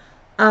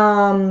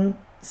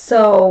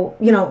 So,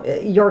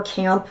 your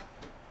camp,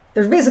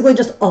 there's basically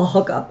just a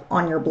hookup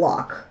on your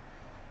block.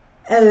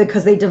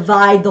 Because they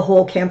divide the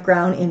whole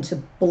campground into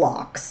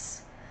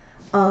blocks.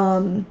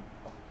 So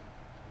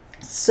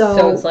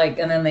it's like,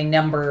 and then they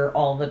number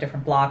all the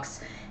different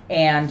blocks.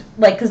 And,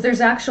 like, because there's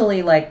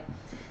actually, like,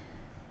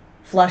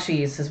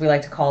 flushies, as we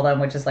like to call them,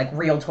 which is like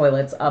real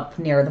toilets up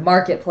near the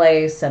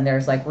marketplace, and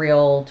there's like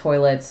real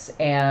toilets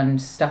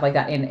and stuff like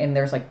that. And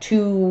there's like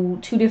two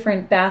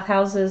different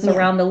bathhouses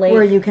around the lake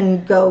where you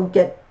can go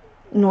get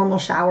normal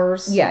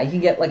showers. Yeah, you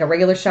can get like a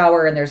regular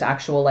shower, and there's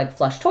actual like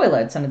flush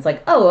toilets, and it's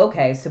like, oh,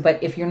 okay. So, but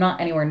if you're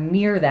not anywhere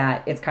near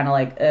that, it's kind of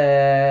like,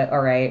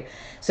 all right.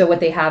 So what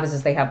they have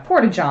is they have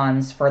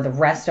porta-johns for the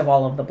rest of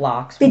all of the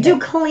blocks. They do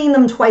clean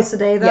them twice a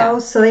day though,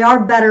 so they are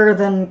better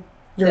than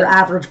your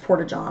average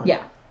porta-john.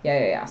 Yeah.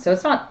 Yeah. So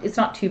it's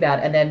not too bad.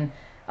 And then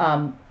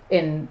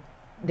in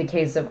the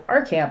case of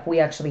our camp, we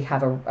actually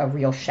have a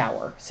real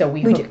shower. So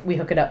we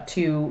hook it up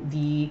to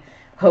the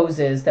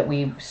hoses that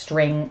we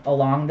string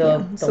along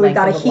the so we've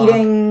got a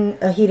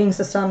heating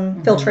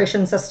system,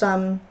 filtration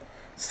system.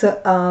 So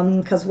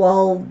because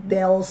while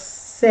they'll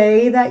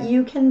say that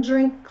you can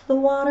drink the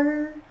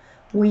water,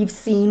 we've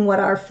seen what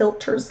our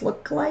filters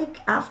look like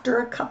after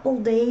a couple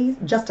days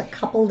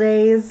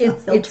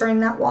of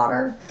filtering that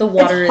water. The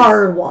water is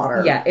hard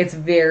water. Yeah,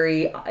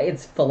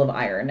 it's full of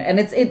iron. And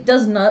it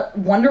does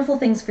wonderful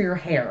things for your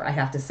hair, I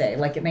have to say.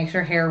 Like, it makes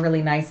your hair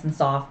really nice and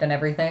soft and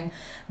everything.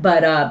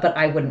 But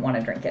I wouldn't want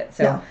to drink it.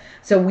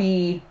 So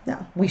we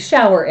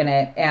shower in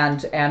it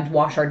and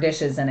wash our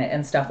dishes in it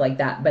and stuff like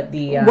that. But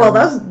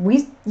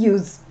we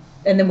use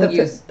And then we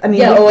use. I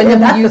mean, yeah. Oh, and then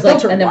that's we use the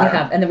filtered and then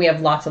water. we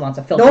have lots and lots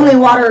of The filtered only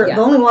water. the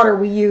only water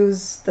we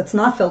use that's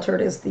not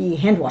filtered is the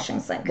hand washing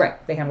sink.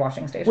 Right, the hand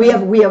washing station.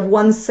 We have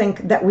one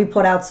sink that we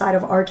put outside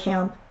of our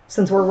camp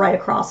since we're right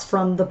across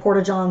from the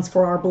Porta Johns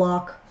for our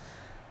block.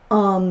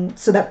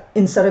 So that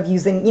instead of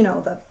using,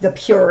 the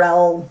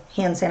Purell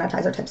hand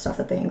sanitizer type stuff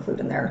that they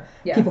include in there,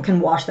 people can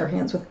wash their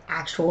hands with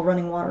actual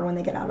running water when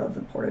they get out of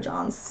the Porta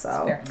Johns.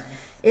 So very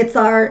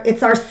nice.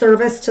 it's our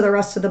service to the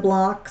rest of the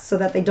block so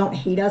that they don't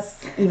hate us,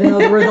 even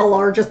though we're the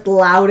largest,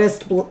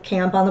 loudest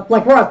camp on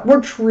the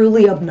we're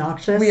truly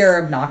obnoxious. We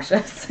are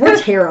obnoxious. We're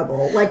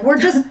terrible. We're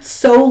just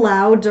so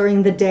loud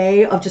during the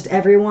day of just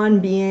everyone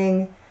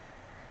being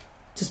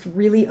just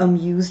really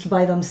amused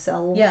by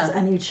themselves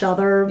and each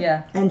other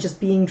and just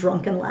being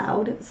drunk and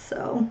loud.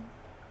 So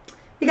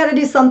we got to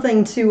do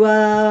something to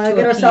get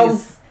appease.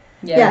 ourselves,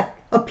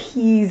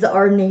 appease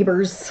our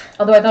neighbors.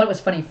 Although I thought it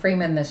was funny,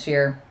 Freeman this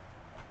year,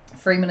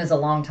 Freeman is a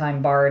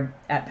longtime bard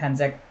at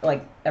Pennsic.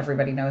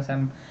 Everybody knows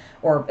him,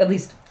 or at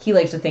least he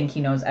likes to think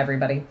he knows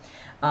everybody.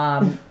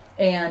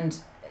 And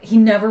he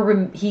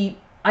never,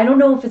 I don't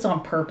know if it's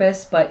on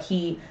purpose, but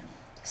he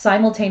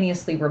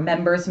simultaneously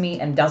remembers me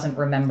and doesn't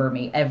remember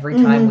me every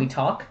time we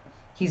talk.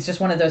 He's just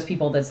one of those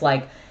people that's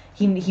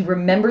he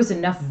remembers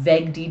enough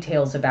vague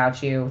details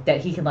about you that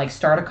he can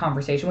start a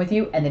conversation with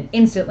you, and then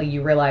instantly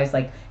you realize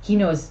he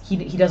knows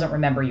he doesn't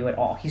remember you at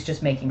all. He's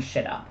just making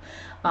shit up.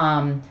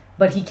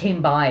 But he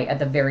came by at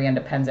the very end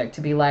of Pennsic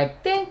to be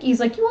he's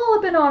you all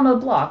have been on the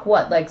block,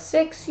 what,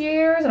 6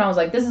 years? And I was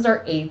this is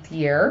our 8th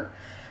year,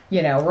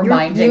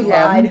 reminding you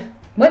lied. him.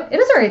 What? It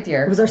is our 8th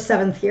year. It was our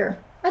 7th year.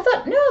 I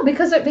thought no,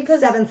 because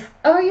 7th.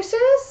 Oh, are you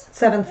serious?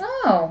 7th.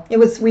 Oh, it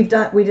was. We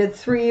did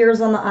 3 years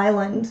on the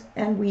island,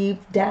 and we've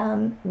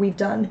done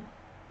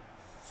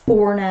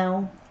 4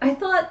 now. I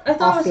thought it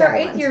was our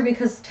 8th year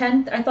because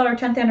 10th. I thought our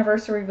 10th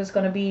anniversary was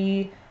going to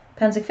be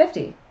Pennsic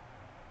 50.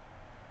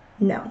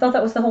 No, I thought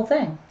that was the whole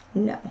thing.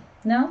 No.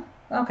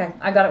 Okay,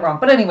 I got it wrong.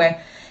 But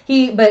anyway,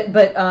 but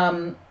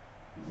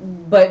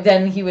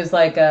then he was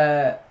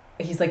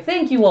he's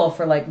thank you all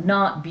for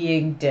not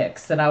being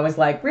dicks, and I was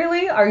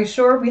really, are you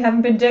sure we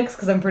haven't been dicks?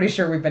 Because I'm pretty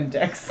sure we've been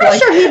dicks. I'm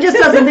sure he just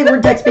doesn't think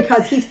we're dicks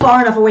because he's far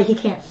enough away he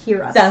can't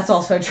hear us. That's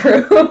also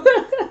true.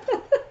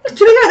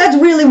 To be fair, that's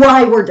really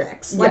why we're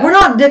dicks. We're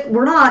not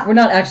we're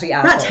not actually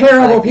assholes. We're not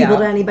terrible people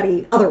to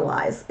anybody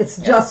otherwise. It's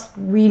just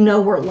we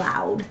know we're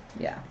loud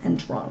and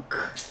drunk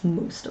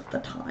most of the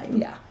time.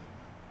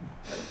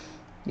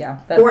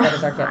 That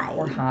is our kid.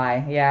 We're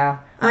high.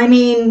 I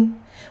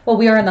mean, well,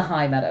 we are in the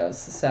high meadows,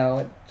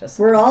 so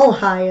we're all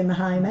high in the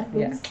high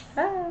meadows.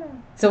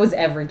 So is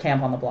every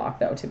camp on the block,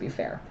 though, to be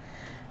fair.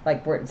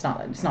 It's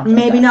not just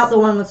maybe us. not the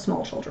one with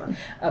small children.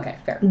 Okay,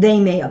 fair. They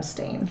may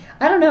abstain.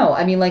 I don't know.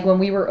 I mean, when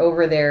we were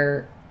over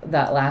there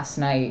that last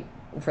night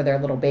for their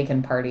little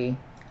bacon party.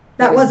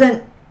 That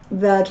wasn't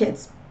the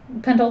kids.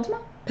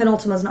 Penultima?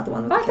 Penultima's not the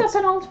one with the kids.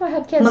 I thought Penultima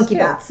had kids, Monkey too.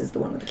 Bats is the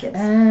one with the kids.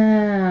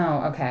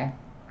 Oh, okay.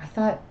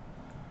 Why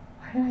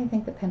did I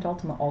think that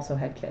Penultima also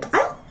had kids?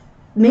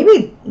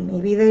 Maybe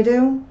they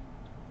do.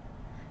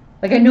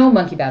 I know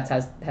Monkey Bats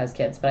has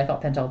kids, but I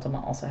thought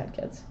Penultima also had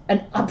kids.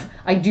 And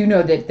I do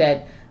know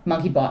that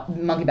Monkey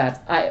Bats,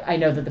 I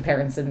know that the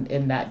parents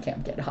in that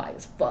camp get high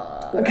as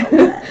fuck. Everybody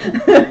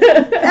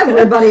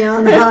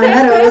on the High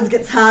Meadows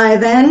gets high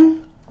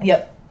then.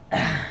 Yep.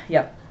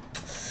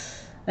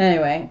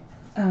 Anyway,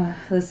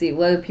 let's see.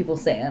 What are people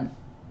saying?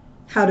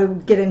 How to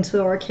get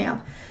into our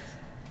camp.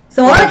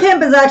 So our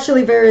camp is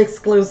actually very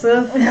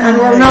exclusive, and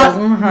we're not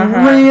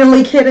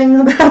really kidding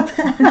about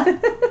that.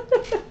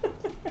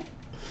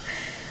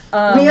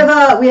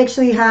 We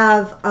actually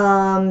have,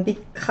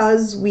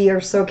 because we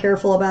are so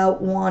careful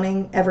about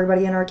wanting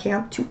everybody in our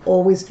camp to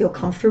always feel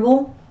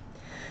comfortable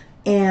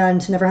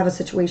and to never have a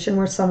situation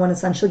where someone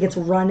essentially gets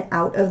run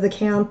out of the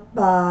camp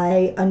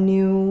by a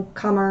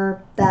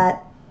newcomer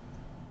that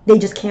they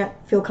just can't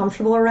feel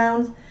comfortable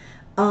around.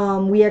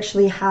 We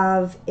actually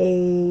have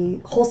a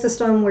whole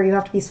system where you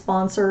have to be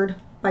sponsored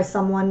by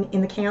someone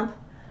in the camp.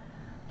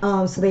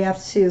 So they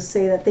have to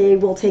say that they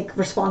will take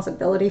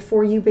responsibility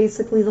for you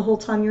basically the whole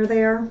time you're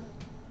there.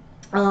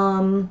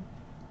 And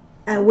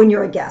when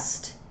you're a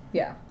guest.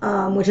 Yeah.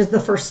 Which is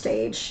the first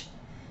stage.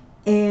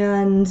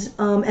 And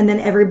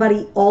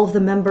then all of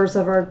the members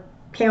of our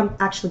camp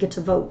actually get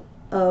to vote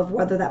of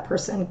whether that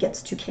person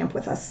gets to camp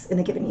with us in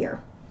a given year.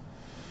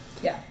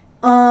 Yeah.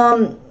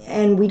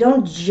 And we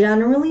don't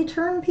generally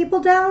turn people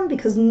down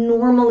because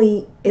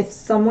normally if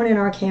someone in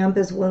our camp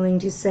is willing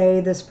to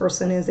say this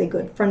person is a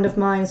good friend of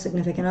mine,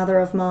 significant other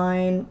of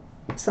mine,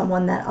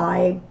 someone that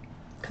I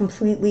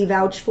completely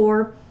vouch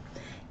for,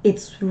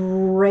 it's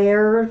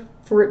rare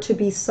for it to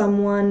be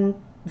someone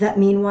that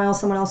meanwhile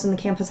someone else in the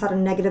camp has had a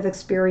negative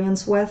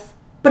experience with.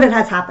 But it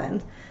has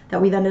happened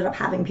that we've ended up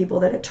having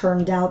people that it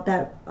turned out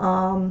that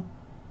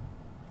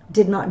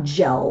did not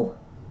gel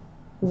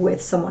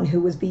with someone who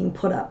was being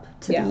put up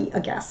to be a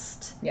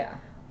guest. Yeah.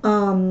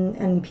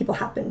 And people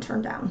have been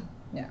turned down.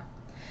 Yeah.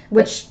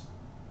 Which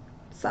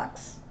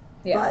sucks.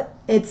 Yeah. But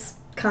it's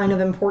kind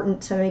of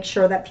important to make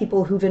sure that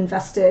people who've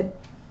invested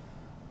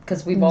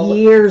because we've all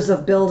years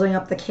of building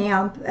up the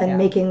camp and Yeah.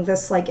 making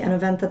this like an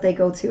event that they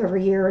go to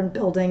every year and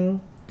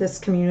building this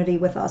community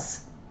with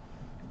us.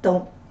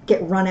 Don't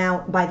get run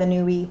out by the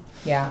newbie.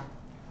 Yeah,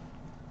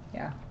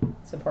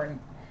 it's important.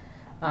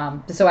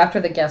 So after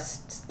the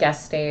guest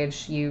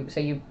stage, you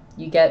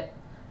get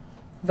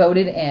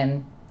voted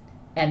in,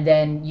 and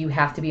then you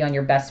have to be on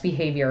your best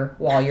behavior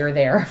while you're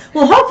there.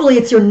 Well, hopefully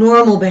it's your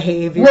normal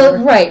behavior.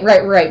 Well,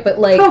 right, but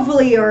like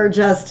hopefully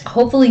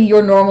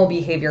your normal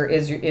behavior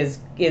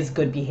is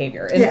good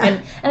behavior,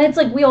 and it's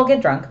like we all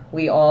get drunk,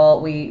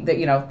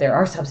 there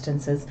are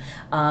substances,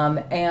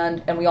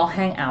 and we all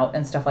hang out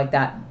and stuff like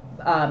that,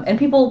 and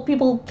people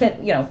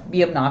can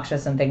be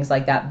obnoxious and things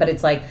like that, but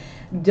it's like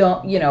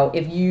don't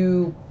if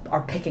you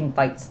are picking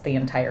fights the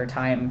entire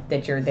time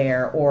that you're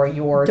there, or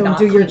you're don't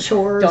do your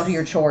chores. Don't do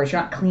your chores.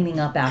 You're not cleaning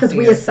up after because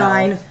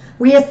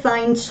we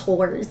assign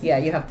chores. Yeah,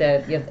 you have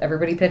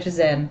everybody pitches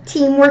in.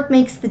 Teamwork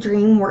makes the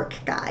dream work,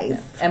 guys.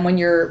 Yeah. And when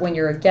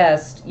you're a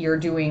guest, you're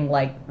doing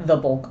like the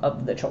bulk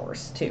of the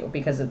chores too,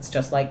 because it's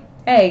just like,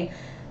 hey,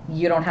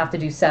 you don't have to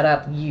do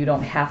setup, you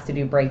don't have to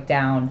do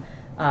breakdown.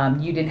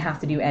 You didn't have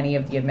to do any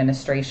of the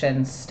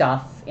administration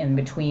stuff in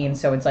between,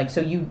 so it's like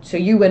so you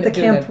end up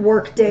doing camp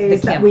work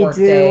days that we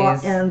do,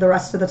 and the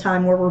rest of the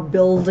time where we're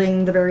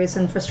building the various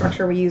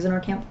infrastructure we use in our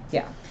camp.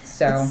 Yeah,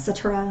 so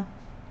etc.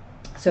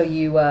 So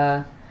you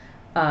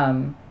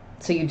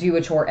do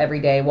a chore every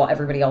day while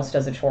everybody else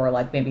does a chore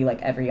like maybe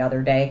like every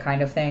other day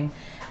kind of thing.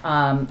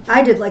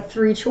 I did like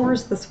 3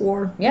 chores this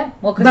war. Yeah,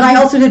 well, but I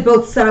also did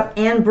both setup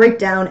and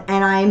breakdown,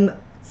 and I'm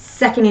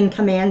second in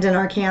command in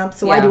our camp,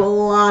 so I do a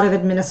lot of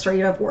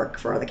administrative work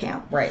for the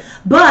camp. Right.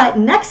 But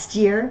next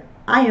year,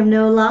 I am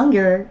no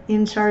longer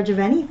in charge of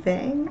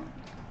anything.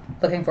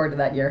 Looking forward to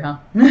that year, huh?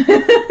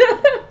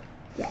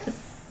 Yes.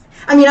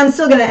 I mean, I'm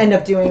still going to end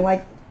up doing,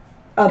 like,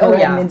 other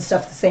admin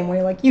stuff the same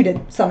way, like you did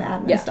some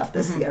admin stuff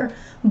this year.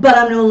 But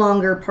I'm no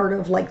longer part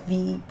of, like,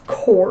 the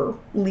core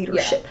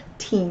leadership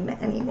team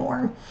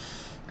anymore.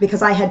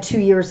 Because I had 2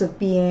 years of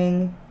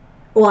being...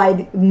 Well, I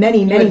had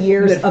many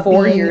years of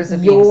 4 years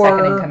of being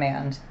second in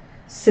command.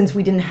 Since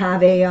we didn't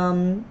have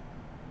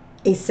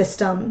a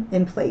system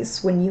in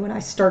place when you and I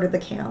started the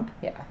camp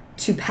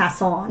to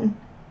pass on.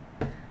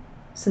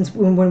 Since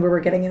when we were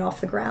getting it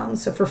off the ground.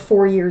 So for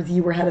 4 years,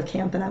 you were head of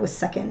camp and I was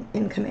second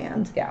in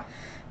command. Yeah.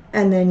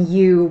 And then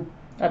you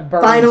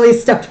finally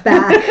stepped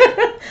back.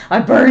 I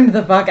burned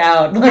the fuck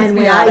out. And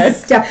when I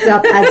stepped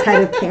up as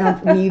head of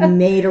camp, we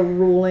made a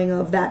ruling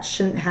of that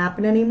shouldn't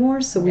happen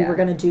anymore. So we were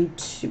going to do,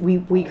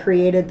 we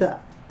created the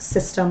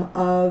system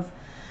of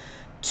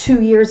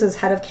 2 years as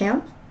head of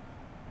camp,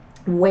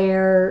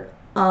 where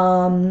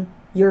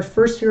your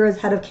first year as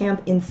head of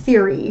camp, in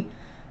theory,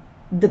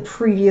 the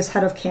previous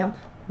head of camp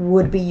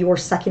would be your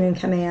second in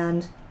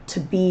command to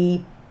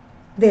be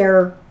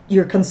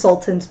your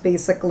consultant,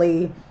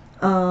 basically,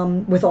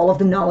 with all of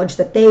the knowledge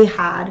that they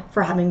had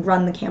for having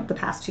run the camp the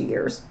past 2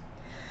 years.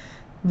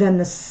 Then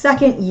the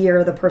second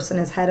year, the person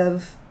is head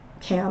of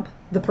camp.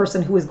 The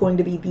person who is going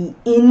to be the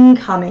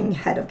incoming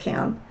head of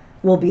camp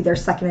will be their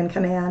second in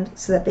command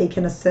so that they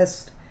can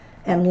assist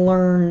and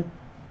learn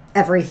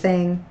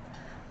everything.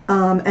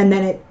 And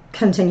then it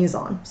continues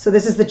on. So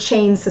this is the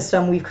chain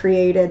system we've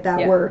created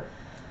that we're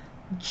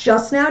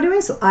just now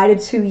doing. So I did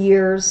 2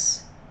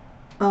 years.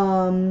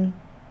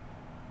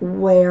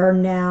 Where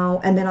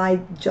now, and then I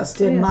just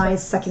did my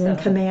second in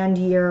command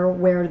year,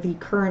 where the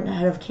current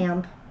head of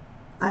camp,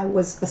 I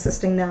was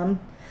assisting them.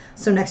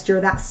 So next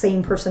year, that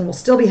same person will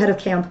still be head of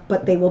camp,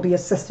 but they will be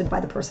assisted by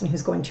the person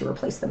who's going to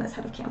replace them as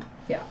head of camp.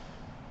 Yeah.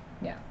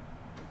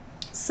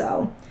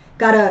 So,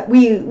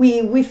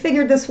 we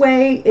figured this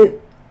way,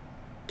 it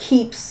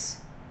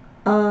keeps,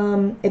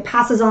 it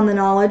passes on the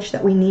knowledge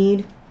that we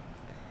need,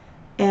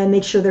 and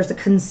make sure there's a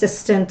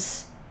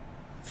consistent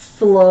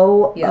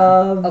flow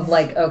of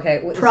like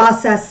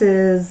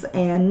processes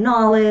and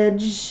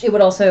knowledge. It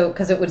would also,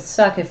 because it would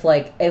suck if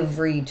like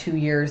every 2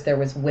 years there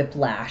was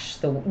whiplash.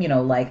 This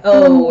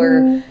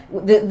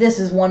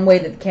is one way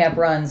that the camp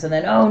runs, and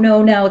then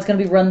now it's going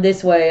to be run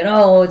this way, and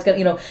it's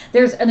going to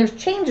there's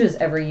changes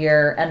every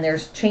year, and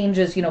there's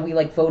changes. We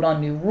like vote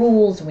on new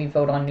rules and we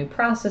vote on new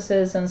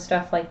processes and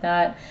stuff like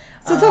that.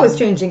 So it's always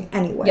changing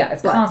anyway. Yeah,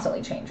 it's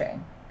constantly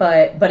changing,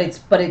 but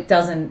it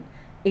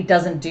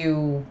doesn't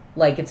do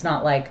like it's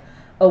not like.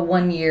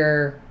 1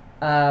 year,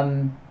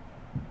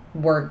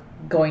 we're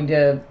going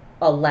to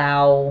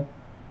allow,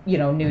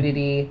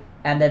 nudity,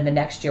 and then the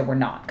next year we're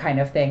not, kind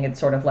of thing. It's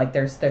sort of like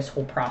there's this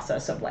whole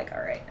process of like,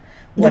 all right,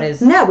 what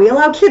is... No, we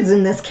allow kids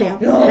in this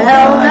camp. Oh, no.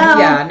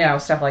 Yeah, no,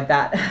 stuff like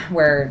that,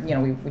 where,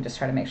 we just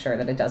try to make sure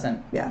that it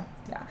doesn't... Yeah.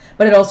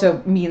 But it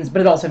also means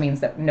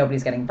that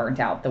nobody's getting burnt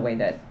out the way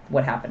that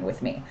what happened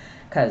with me,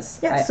 because...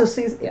 Yeah,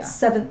 it's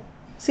 7...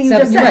 So you're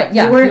right.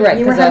 Yeah, you're right.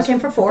 You were head of camp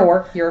for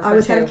 4. I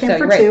was head of camp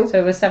for 2. So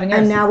it was 7 years.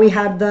 And now we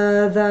had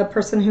the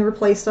person who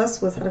replaced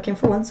us was head of camp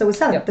for 1. So it was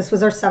 7. Yep. This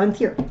was our 7th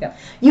year. Yep.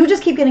 You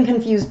just keep getting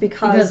confused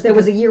because there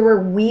was a year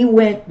where we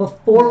went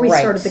before we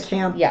started the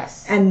camp.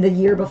 Yes. And the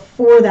year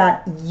before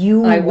that,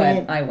 I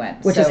went. I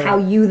went. Which is how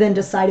you then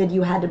decided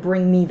you had to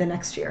bring me the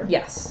next year.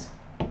 Yes.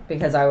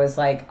 because I was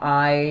like,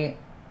 I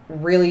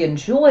really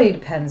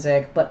enjoyed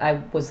Pennsic, but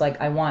I was like,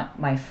 I want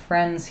my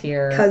friends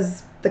here.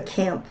 Because the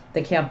camp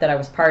that I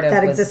was part of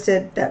that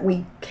existed, that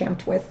we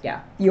camped with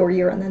Yeah. your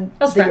year and then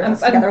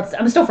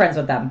I'm still friends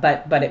with them,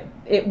 but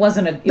it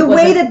wasn't a... The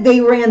way that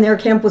they ran their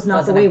camp was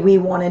not the way we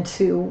wanted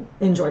to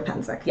enjoy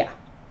Pennsic. Yeah.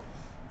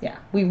 Yeah.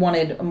 We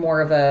wanted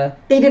more of a...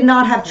 They did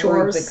not have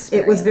chores.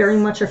 It was very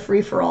much a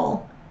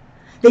free-for-all.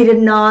 They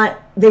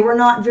were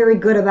not very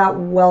good about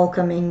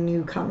welcoming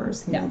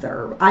newcomers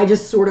either. I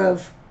just sort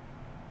of...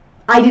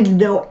 I didn't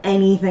know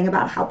anything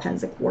about how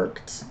Pennsic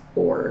worked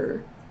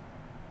or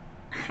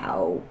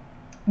how...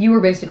 You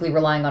were basically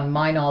relying on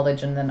my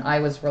knowledge, and then I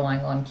was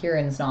relying on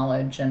Kieran's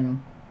knowledge,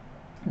 and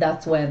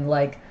that's when,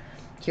 like,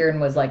 Kieran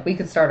was like, we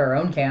could start our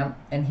own camp,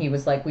 and he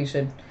was like,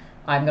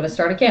 I'm going to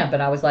start a camp,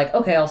 and I was like,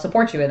 okay, I'll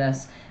support you in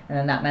this, and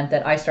then that meant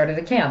that I started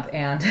a camp,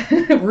 and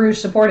Rouge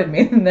supported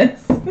me in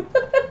this.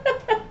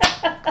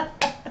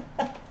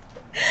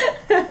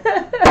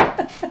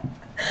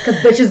 Because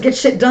bitches get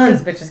shit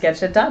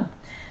done.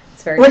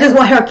 Which is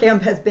why our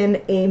camp has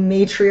been a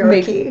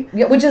matriarchy.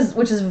 Yeah, which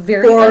is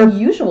very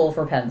unusual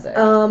for Pennsic.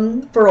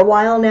 For a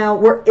while now,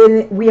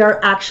 we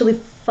are actually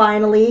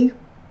finally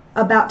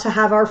about to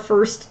have our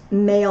first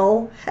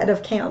male head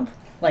of camp.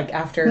 Like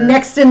after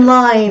next in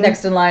line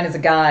is a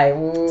guy.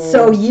 Ooh.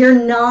 So year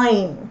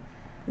 9,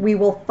 we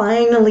will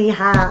finally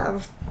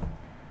have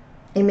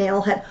a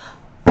male head.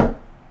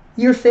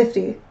 Year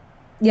 50.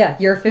 Yeah,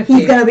 year 50.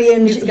 He's gonna be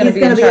in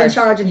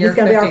charge, and he's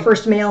gonna be our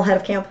first male head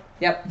of camp.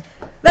 Yep.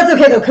 That's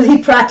okay though, because he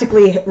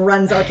practically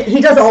runs our camp.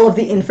 He does all of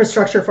the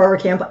infrastructure for our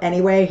camp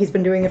anyway. He's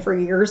been doing it for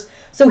years.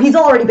 So he's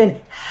already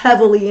been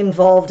heavily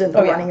involved in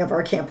the running of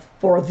our camp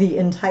for the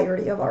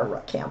entirety of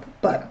our camp.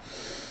 But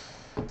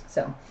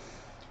so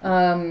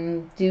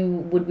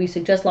would we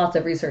suggest lots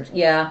of research?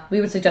 Yeah,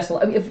 we would suggest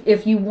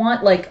if you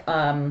want like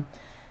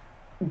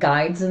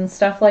guides and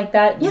stuff like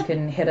that, you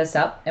can hit us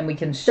up and we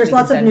can there's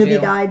lots of newbie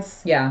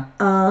guides. Yeah.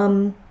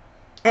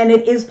 And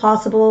it is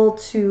possible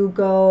to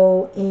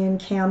go in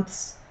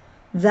camps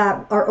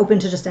that are open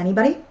to just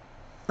anybody,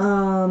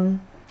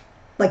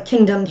 like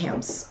kingdom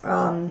camps,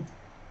 the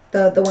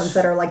ones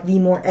that are like the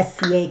more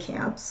SCA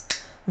camps.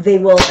 They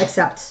will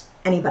accept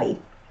anybody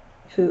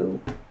who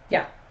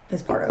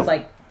is part of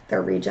like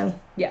their region.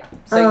 Yeah,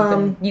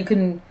 so you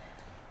can,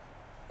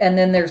 and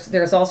then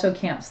there's also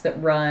camps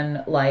that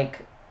run like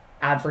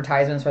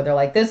advertisements where they're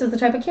like, this is the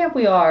type of camp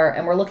we are,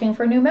 and we're looking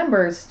for new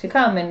members to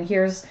come, and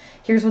here's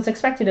what's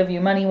expected of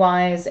you money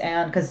wise,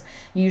 and because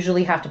you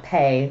usually have to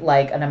pay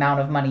like an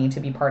amount of money to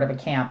be part of a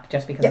camp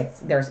just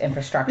because there's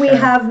infrastructure. We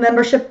have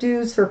membership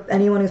dues for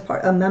anyone who's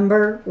a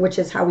member, which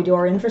is how we do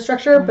our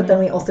infrastructure, but then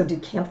we also do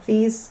camp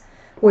fees,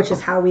 which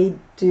is how we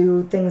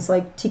do things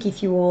like tiki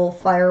fuel,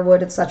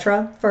 firewood,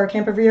 etc. for our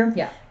camp every year.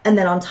 Yeah. And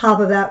then on top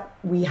of that,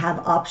 we have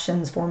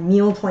options for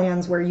meal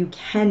plans where you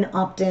can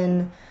opt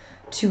in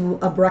to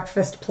a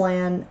breakfast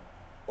plan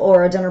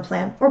or a dinner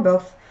plan or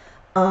both.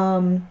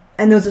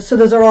 And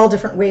those are all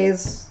different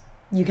ways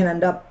you can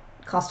end up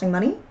costing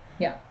money.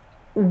 Yeah.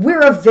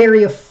 We're a very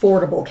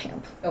affordable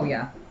camp. Oh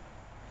yeah.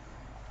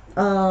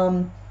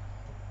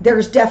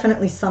 There's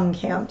definitely some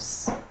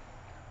camps.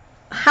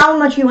 How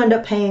much you end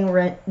up paying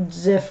rent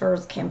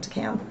differs camp to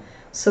camp.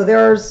 So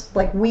there's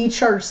like, we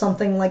charge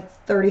something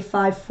like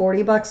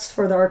 $35-$40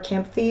 for our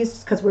camp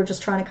fees because we're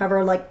just trying to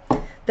cover like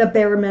the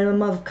bare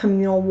minimum of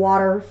communal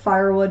water,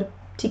 firewood,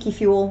 tiki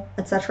fuel,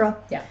 etc.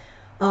 Yeah.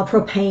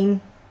 Propane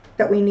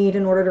that we need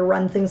in order to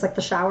run things like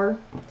the shower.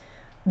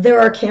 There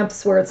are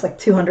camps where it's like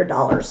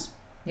 $200.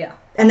 Yeah.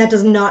 And that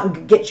does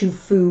not get you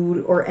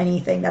food or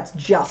anything. That's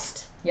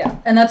just... Yeah.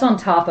 And that's on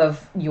top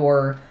of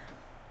your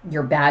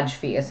badge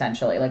fee,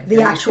 essentially. Like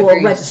the actual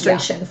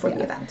registration for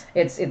the event.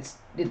 It's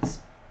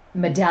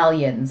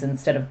medallions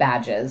instead of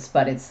badges,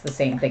 but it's the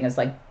same thing as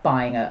like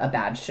buying a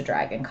badge to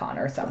Dragon Con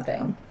or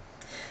something.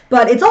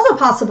 But it's also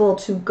possible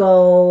to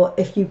go,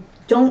 if you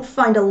don't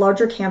find a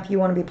larger camp you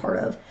want to be part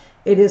of,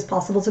 it is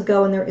possible to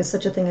go, and there is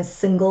such a thing as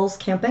singles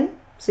camping,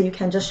 so you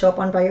can just show up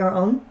on by your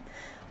own.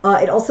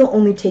 It also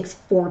only takes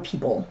 4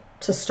 people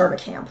to start a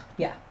camp.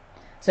 Yeah.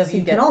 So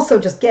you can also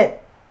just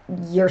get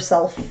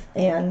yourself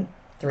and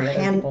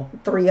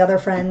 3 other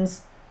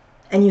friends,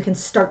 and you can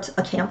start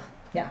a camp.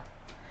 Yeah.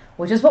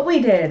 Which is what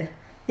we did.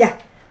 Yeah.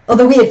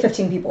 Although we had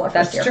 15 people our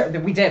first year. That's true.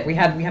 We did. We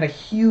had a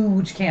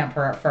huge camp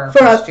for our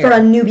first year. For a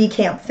newbie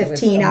camp,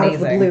 15 out of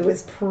the blue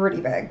is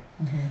pretty big.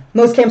 Mm-hmm.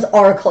 Most camps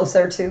are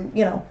closer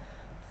to,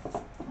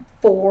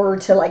 4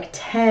 to like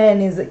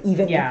 10 is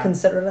even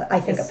considered, I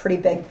think, a pretty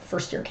big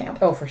first year camp.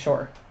 Oh, for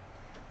sure.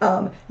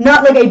 Not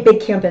like a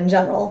big camp in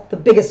general. The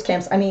biggest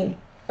camps, I mean...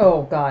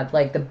 Oh, God,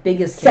 like the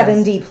biggest camps.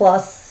 70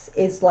 plus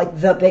is like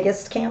the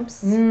biggest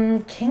camps.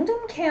 Kingdom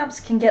camps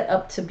can get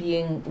up to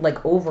being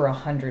like over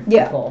 100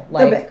 people. Yeah,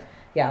 like, they're big.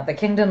 Yeah, the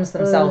kingdoms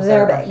themselves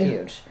are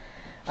huge.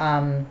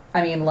 I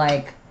mean,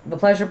 like, the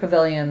Pleasure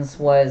Pavilions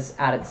was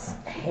at its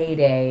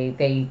heyday.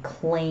 They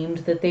claimed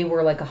that they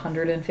were like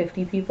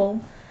 150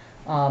 people,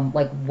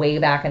 like way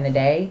back in the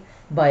day.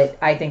 But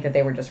I think that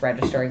they were just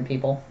registering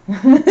people.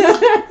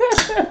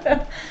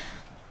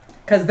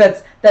 Because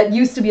because that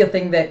used to be a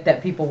thing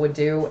that people would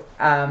do.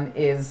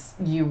 Is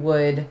you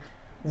would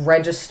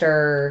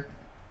register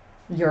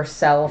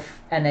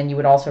yourself, and then you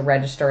would also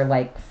register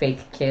like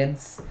fake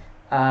kids,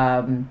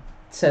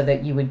 so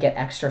that you would get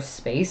extra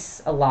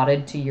space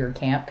allotted to your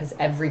camp, because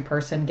every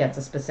person gets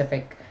a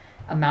specific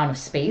amount of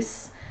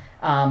space,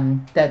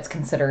 that's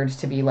considered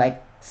to be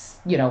like,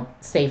 you know,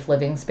 safe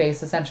living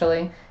space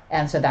essentially.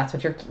 And so that's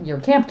what your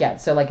camp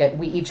gets. So like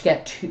we each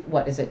get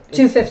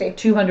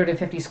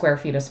 250 square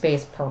feet of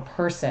space per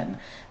person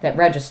that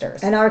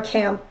registers. And our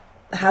camp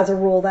has a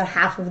rule that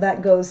half of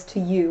that goes to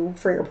you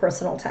for your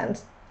personal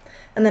tent,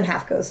 and then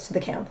half goes to the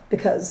camp,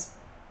 because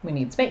we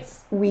need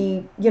space.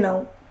 We, you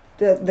know,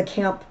 the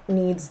camp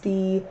needs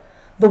the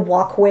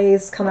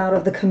walkways come out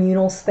of the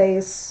communal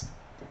space,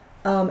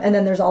 and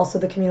then there's also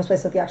the communal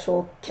space of the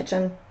actual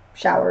kitchen,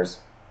 showers,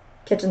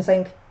 kitchen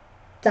sink,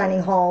 dining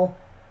hall.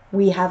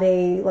 We have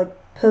a like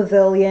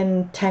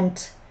pavilion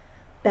tent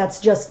that's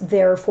just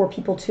there for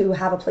people to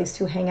have a place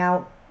to hang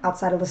out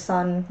outside of the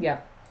sun. Yeah.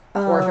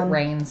 Or if it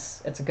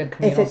rains, it's a good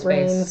communal space. If it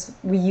rains,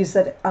 we use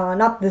it,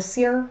 not this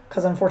year,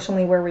 because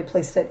unfortunately where we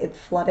placed it, it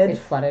flooded.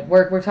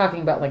 We're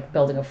talking about like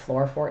building a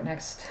floor for it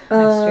next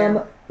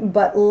year.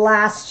 But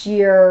last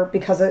year,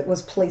 because it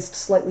was placed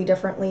slightly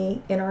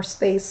differently in our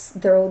space,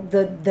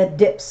 the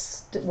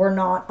dips were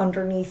not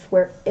underneath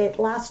where it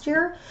last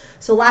year.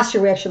 So last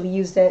year we actually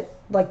used it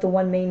like the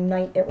one main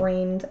night it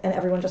rained, and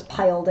everyone just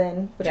piled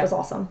in, which was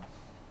awesome.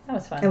 That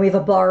was fun. And we have a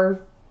bar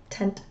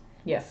tent.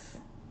 Yes.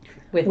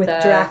 With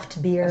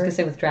draft beer. I was gonna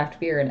say with draft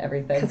beer and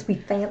everything. Because we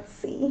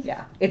fancy.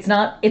 Yeah, it's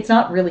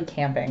not really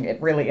camping. It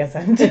really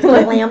isn't. It's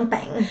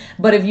glamping.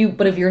 But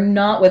if you're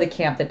not with a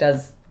camp that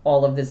does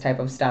all of this type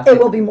of stuff, it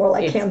will be more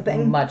like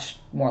camping. Much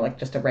more like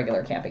just a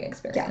regular camping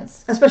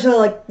experience. Yeah, especially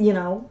like, you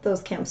know,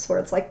 those camps where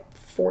it's like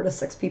 4 to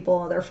 6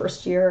 people their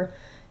first year.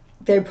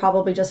 They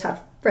probably just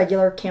have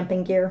regular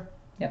camping gear.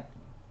 Yep.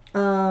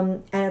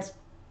 And it's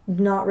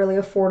not really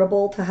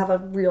affordable to have a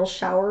real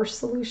shower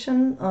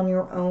solution on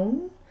your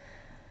own.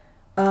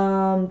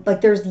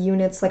 Like there's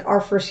units, like our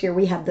first year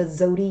we had the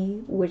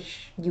Zodi,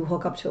 which you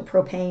hook up to a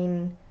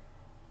propane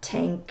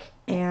tank,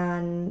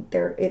 and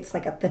it's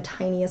like the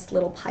tiniest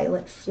little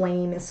pilot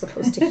flame is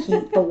supposed to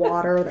heat the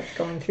water that's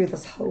going through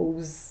this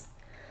hose.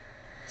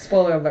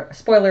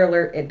 Spoiler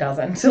alert, it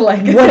doesn't.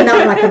 Like, would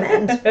not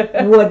recommend.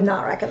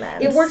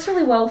 It works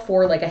really well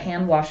for like a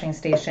hand washing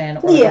station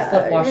or a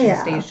foot washing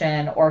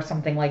station or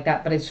something like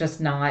that, but it's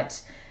just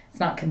not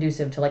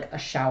conducive to like a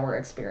shower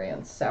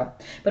experience. So,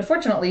 but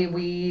fortunately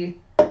we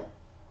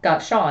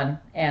got Sean,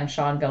 and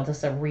Sean built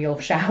us a real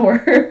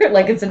shower.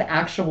 Like it's an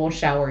actual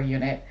shower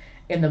unit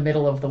in the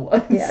middle of the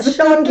woods. Yeah,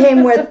 Sean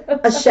came with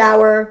a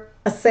shower,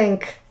 a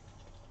sink,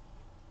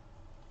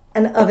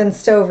 an oven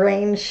stove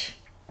range,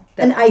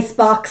 an ice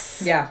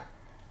box. Yeah.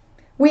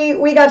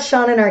 We got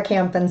Sean in our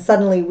camp, and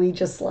suddenly we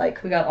just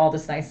like... We got all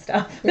this nice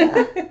stuff.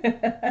 Yeah.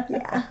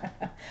 Yeah.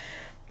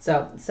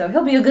 So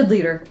he'll be a good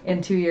leader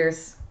in 2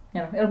 years. You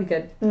know, it'll be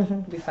good. Mm-hmm.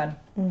 It'll be fun.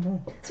 Mm-hmm.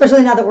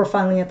 Especially now that we're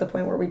finally at the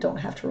point where we don't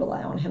have to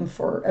rely on him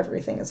for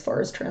everything as far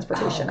as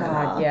transportation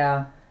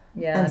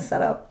and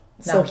setup.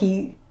 No. So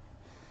he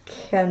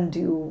can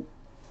do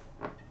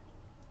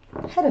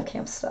head of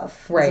camp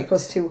stuff as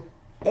opposed to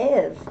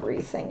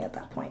everything at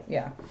that point.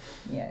 Yeah.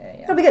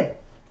 It'll be good.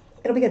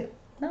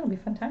 That'll be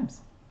fun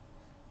times.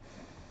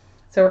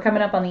 So we're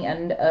coming up on the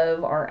end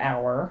of our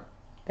hour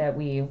that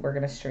we were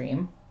going to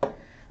stream.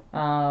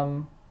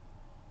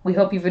 We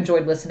hope you've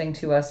enjoyed listening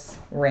to us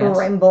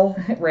ramble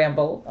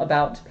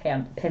about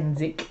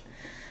Pennsic,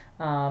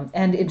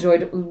 and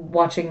enjoyed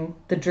watching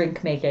the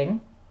drink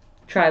making.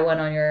 Try one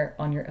on your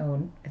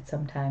own at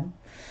some time.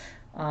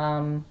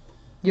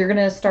 You're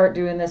gonna start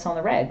doing this on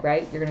the reg,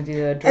 right? You're gonna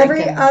do a drink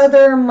every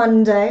other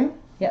Monday.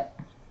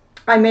 Yep.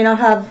 I may not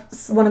have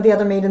one of the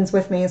other maidens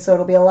with me, so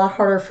it'll be a lot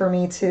harder for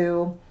me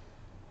to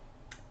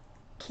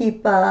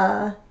keep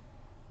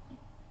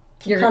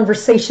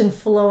conversation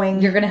flowing.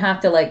 You're gonna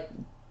have to like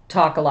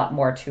talk a lot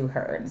more to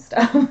her and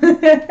stuff.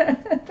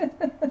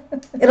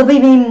 It'll be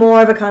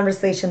more of a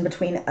conversation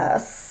between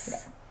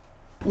us,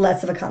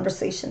 less of a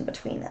conversation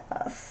between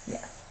us.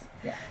 Yes.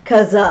 Yeah.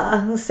 Because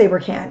Saber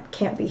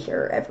can't be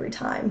here every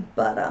time,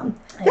 but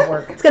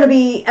work. It's gonna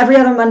be every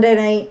other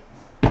Monday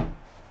night,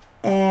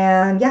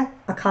 and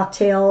a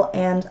cocktail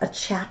and a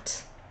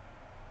chat.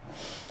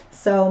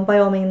 So by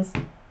all means,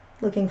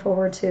 looking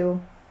forward to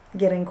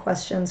getting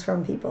questions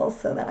from people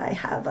so that I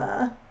have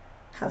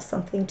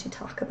something to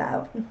talk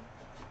about.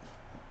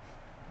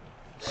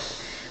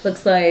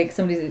 Looks like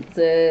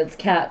it's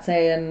Kat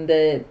saying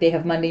that they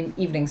have Monday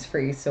evenings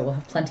free, so we'll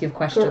have plenty of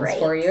questions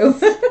for you.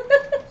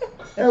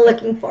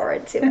 Looking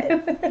forward to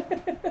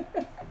it.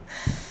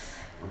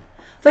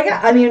 So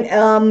I mean,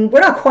 we're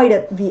not quite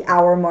at the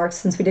hour mark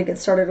since we did get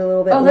started a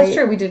little bit late. Oh, that's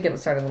true. We did get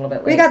started a little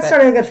bit late. We got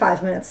started a good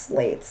 5 minutes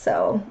late,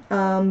 so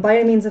by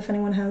any means, if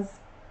anyone has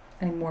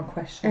any more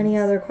questions, any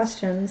other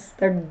questions,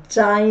 they're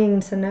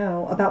dying to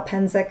know about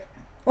Pennsic.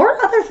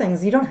 Or other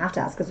things. You don't have to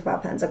ask us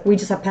about Pennsic. We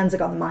just have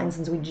Pennsic on the mind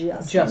since we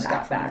just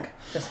got back.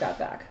 Just got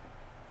back.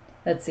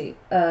 Let's see.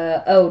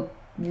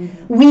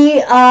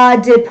 We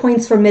did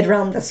points for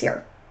mid-realm this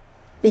year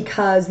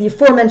because the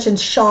aforementioned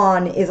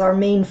Sean is our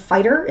main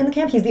fighter in the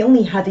camp. He's the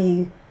only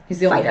heavy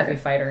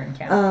fighter in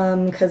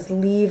camp. Because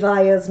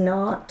Levi is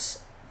not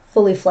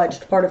fully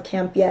fledged part of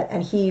camp yet,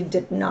 and he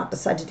did not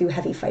decide to do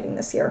heavy fighting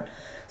this year.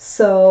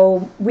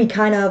 So we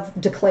kind of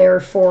declare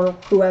for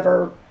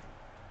whoever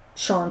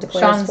Sean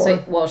declares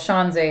for.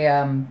 Sean's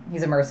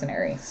he's a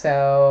mercenary,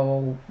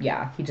 so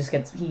yeah, he just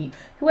gets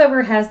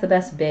whoever has the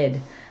best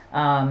bid,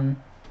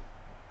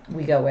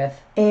 we go with.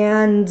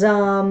 And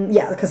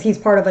because he's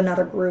part of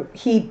another group.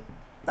 He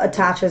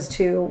attaches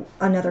to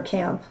another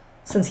camp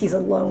since he's a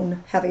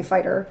lone heavy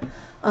fighter.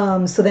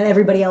 So then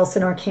everybody else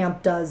in our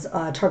camp does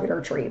target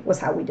archery was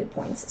how we did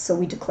points. So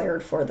we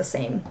declared for the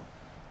same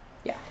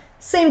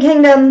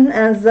kingdom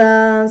as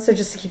so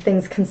just to keep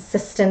things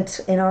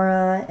consistent in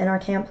our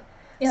camp.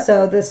 Yep.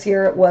 So this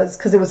year it was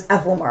because it was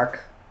Ethelmark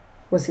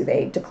was who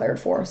they declared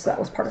for, so that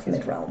was part of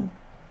mid-realm.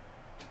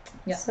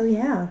 Yeah. So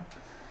yeah.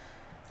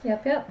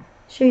 Yep.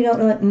 Sure you don't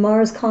know what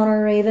MarsCon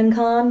or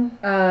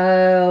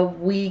RavenCon?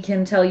 We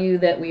can tell you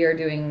that we are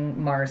doing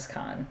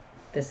MarsCon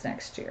this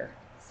next year.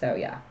 So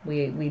yeah,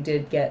 we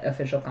did get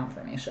official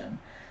confirmation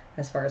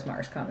as far as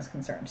MarsCon is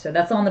concerned. So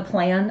that's on the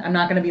plan. I'm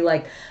not going to be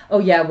like, oh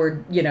yeah, we're,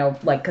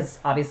 because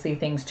obviously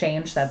things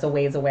change. That's a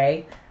ways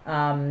away.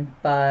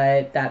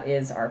 But that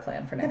is our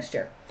plan for next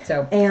year.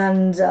 So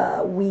and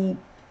we're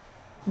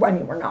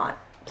not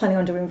planning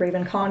on doing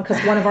RavenCon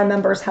because one of our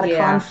members had a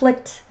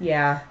conflict.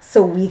 Yeah.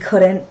 So we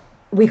couldn't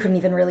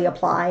even really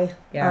apply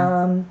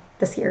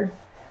this year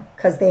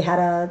because they had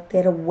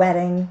a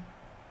wedding.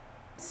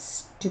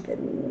 Stupid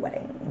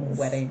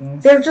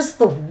weddings. They're just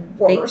the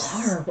worst.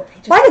 They are.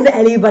 Why does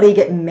anybody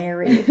get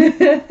married?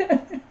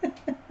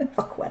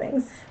 Fuck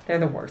weddings. They're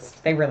the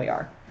worst. They really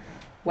are.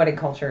 Wedding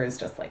culture is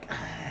just like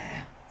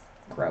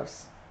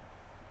gross.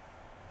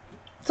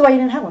 That's why you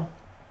didn't have one.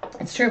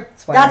 It's true.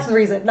 That's the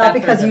reason. Not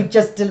because you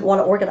just didn't want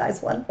to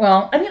organize one.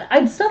 Well, I mean,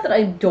 it's not that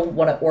I don't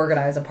want to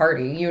organize a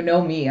party. You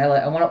know me.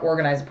 I want to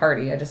organize a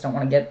party. I just don't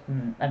want to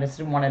I just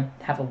didn't want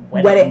to have a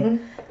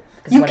wedding.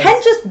 You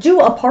can just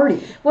do a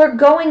party. We're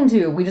going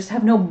to. We just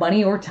have no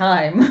money or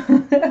time.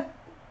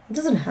 It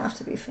doesn't have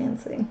to be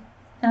fancy.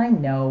 I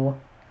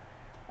know.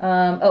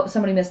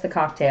 Somebody missed the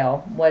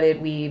cocktail. What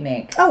did we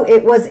make? Oh,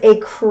 it was a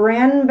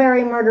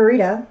cranberry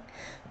margarita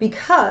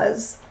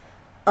because,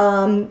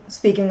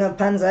 speaking of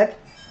Pennsic,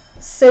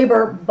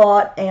 Saber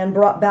bought and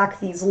brought back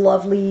these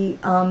lovely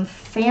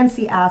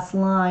fancy-ass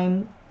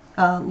lime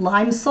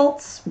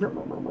salts.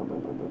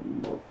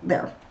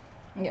 There.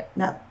 Yeah.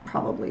 That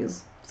probably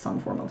is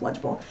some form of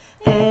legible.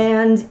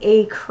 And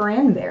a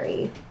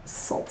cranberry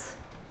salt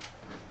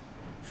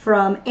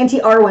from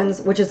Auntie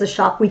Arwen's, which is a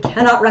shop we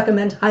cannot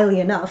recommend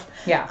highly enough.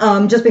 Yeah.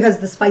 Just because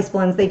the spice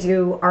blends they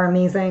do are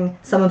amazing.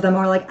 Some of them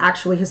are like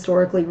actually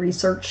historically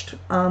researched,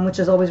 which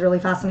is always really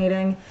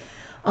fascinating.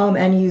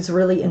 And use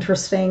really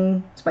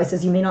interesting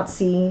spices you may not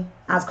see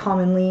as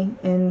commonly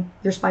in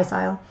your spice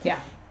aisle.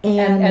 Yeah.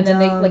 And then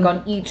they like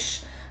on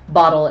each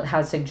bottle it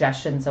has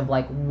suggestions of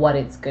like what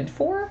it's good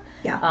for.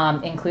 Yeah.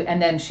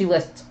 And then she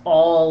lists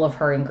all of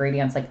her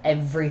ingredients, like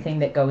everything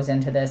that goes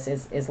into this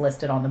is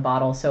listed on the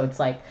bottle. So it's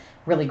like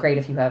really great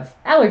if you have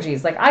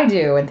allergies like I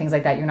do and things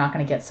like that. You're not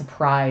going to get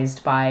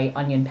surprised by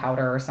onion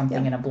powder or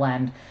something in a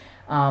blend.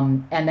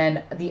 And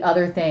then the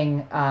other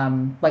thing,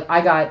 like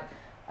I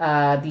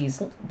got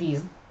these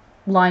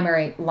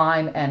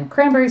lime and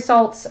cranberry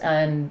salts,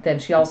 and then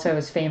she also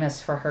is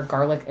famous for her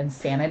garlic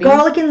insanity.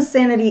 Garlic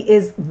insanity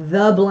is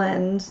the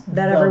blend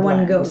that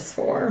everyone goes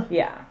for.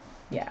 Yeah.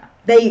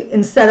 They,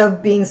 instead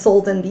of being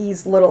sold in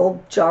these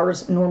little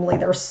jars, normally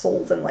they're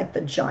sold in like the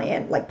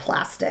giant like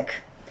plastic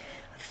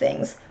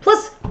things.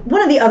 Plus,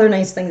 one of the other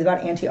nice things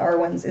about Auntie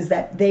Arwen's is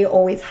that they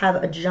always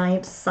have a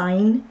giant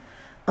sign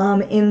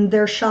in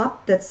their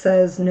shop that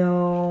says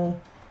no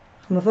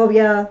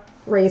homophobia,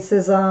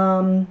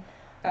 racism,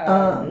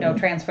 no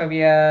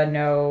transphobia,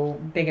 no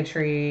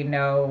bigotry,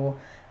 no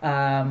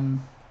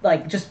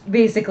like just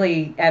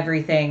basically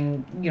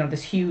everything,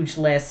 this huge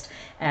list.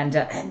 And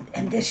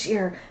this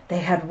year they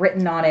had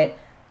written on it,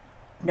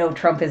 no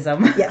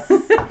Trumpism. Yes.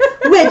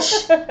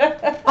 Which,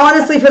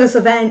 honestly, for this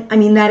event, I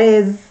mean,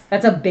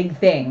 that's a big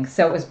thing.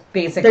 So it was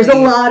basically... There's a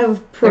lot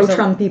of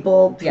pro-Trump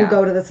people who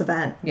go to this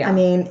event. Yeah. I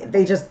mean, it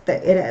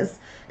is.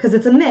 Because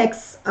it's a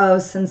mix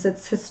of, since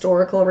it's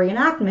historical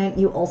reenactment,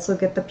 you also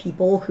get the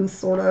people who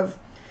sort of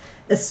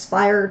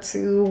aspire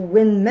to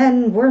when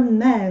men were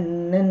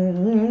men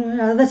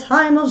and the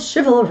time of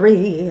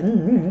chivalry.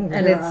 And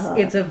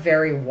it's a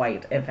very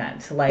white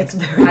event. Like, it's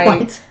very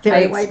white.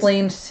 I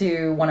explained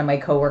to one of my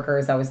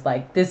coworkers, I was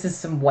like, this is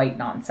some white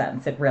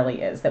nonsense. It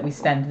really is, that we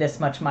spend this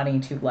much money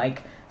to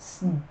like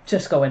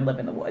just go and live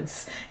in the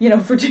woods,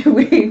 for 2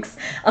 weeks.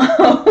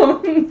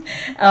 Because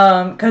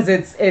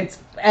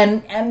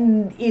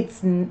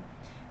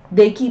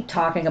they keep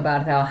talking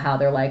about how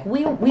they're like,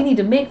 we need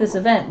to make this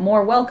event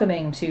more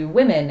welcoming to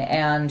women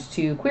and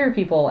to queer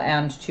people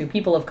and to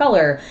people of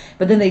color,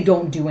 but then they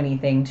don't do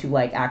anything to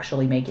like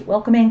actually make it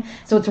welcoming.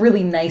 So it's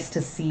really nice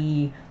to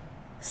see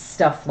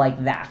stuff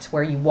like that,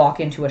 where you walk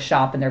into a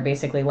shop and they're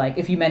basically like,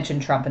 if you mention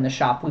Trump in the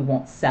shop, we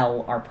won't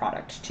sell our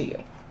product to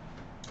you.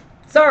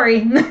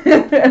 Sorry.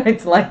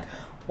 It's like,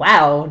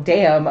 wow,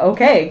 damn,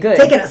 okay, good.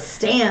 Taking a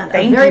stand,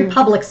 Thank a very you.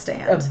 public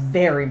stand. A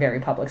very, very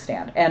public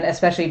stand. And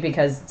especially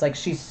because it's like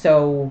she's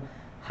so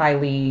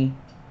highly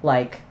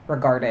like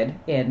regarded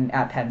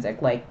at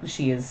Pennsic. Like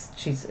she's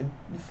a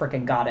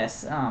freaking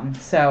goddess.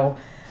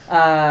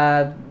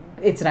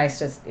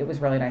 It was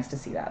really nice to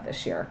see that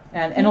this year.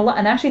 And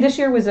actually this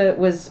year we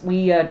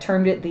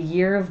termed it the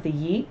year of the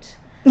yeet.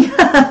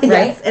 Right?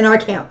 Yes, in our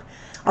camp.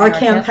 Our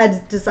camp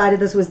had decided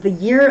this was the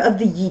year of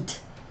the yeet.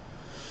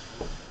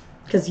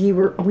 Because we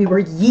were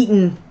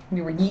yeeting.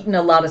 We were yeeting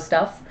a lot of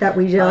stuff that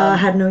we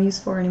had no use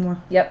for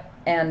anymore. Yep.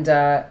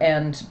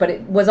 But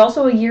it was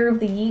also a year of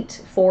the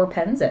yeet for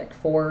Pennsic,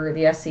 for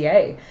the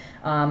SCA.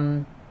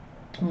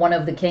 One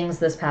of the kings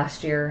this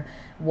past year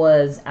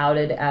was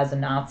outed as a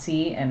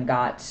Nazi and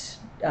got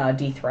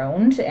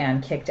dethroned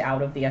and kicked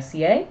out of the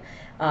SCA.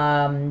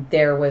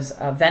 There was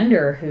a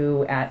vendor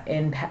who at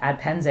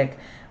Pennsic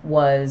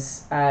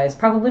is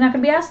probably not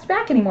going to be asked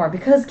back anymore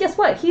because guess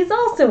what? He's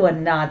also a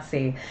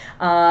Nazi.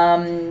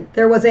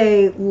 There was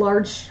a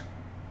large,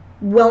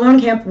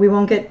 well-known camp. We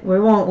won't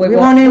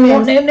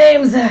name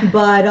names.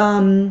 But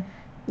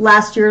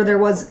last year there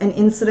was an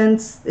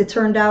incident. It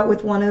turned out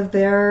with one of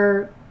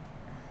their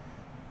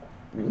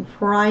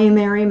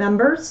primary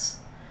members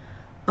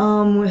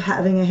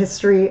having a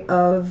history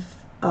of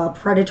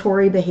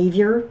predatory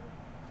behavior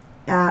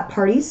at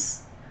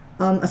parties,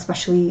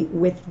 especially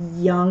with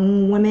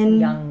young women.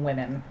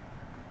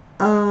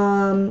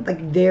 Like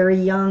very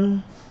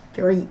young,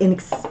 very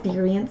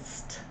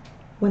inexperienced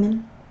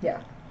women.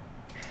 Yeah.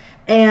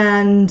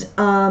 And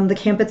the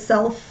camp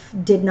itself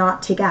did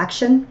not take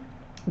action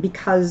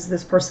because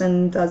this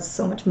person does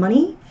so much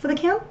money for the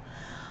camp.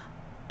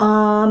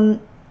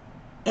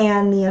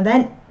 And the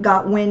event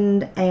got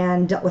wind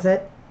and dealt with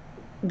it.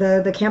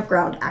 The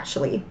campground,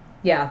 actually.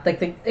 Yeah,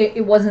 like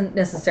it wasn't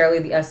necessarily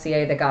the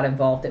SCA that got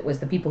involved. It was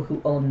the people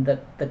who owned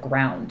the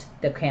ground,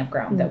 the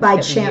campground that by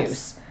we chance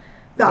use.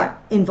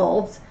 got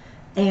involved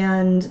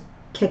and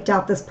kicked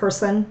out this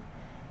person.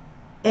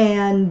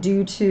 And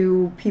due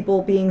to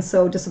people being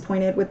so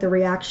disappointed with the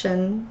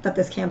reaction that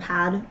this camp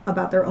had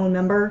about their own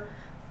member,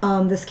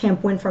 this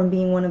camp went from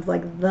being one of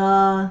like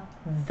the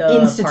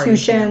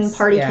institution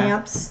party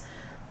camps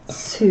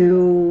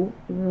to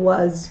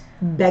was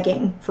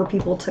begging for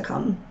people to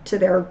come to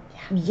their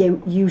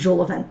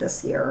usual event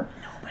this year.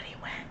 Nobody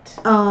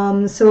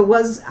went. So it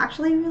was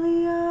actually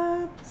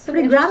really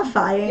pretty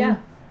gratifying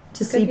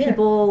to see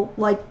people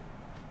like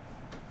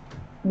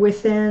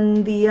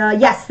within the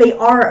yes, they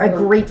are a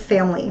great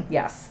family.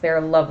 Yes, they're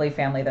a lovely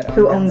family that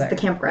owns the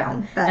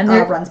campground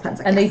that runs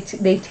Pennsic. And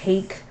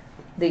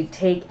they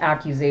take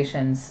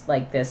accusations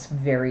like this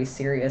very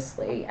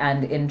seriously.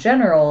 And in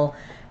general,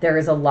 there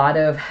is a lot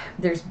of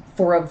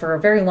for a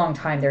very long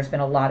time there's been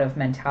a lot of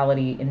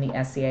mentality in the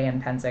SCA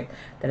and Pennsic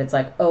that it's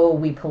like, oh,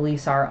 we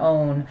police our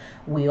own,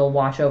 we'll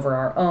watch over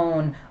our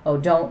own, oh,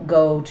 don't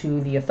go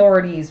to the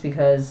authorities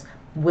because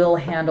we'll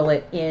handle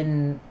it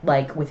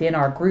within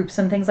our groups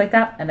and things like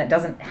that. And that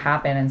doesn't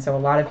happen. And so a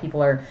lot of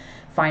people are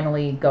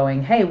finally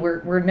going, hey,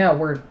 we're going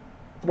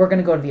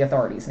to go to the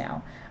authorities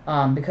now.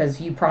 Because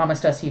you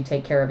promised us you'd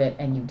take care of it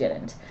and you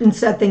didn't.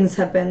 Instead, things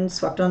have been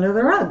swept under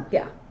the rug.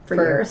 Yeah,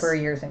 for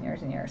years and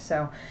years and years.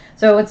 So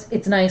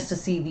it's nice to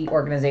see the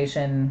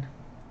organization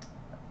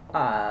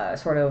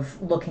sort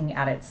of looking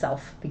at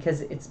itself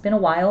because it's been a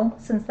while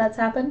since that's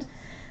happened.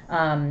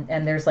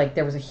 And there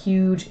was a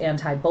huge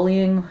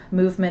anti-bullying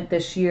movement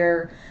this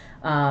year.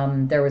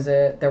 There was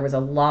a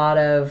lot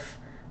of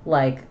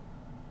like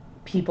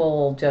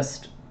people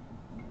just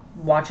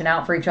watching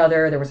out for each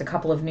other. There was a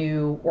couple of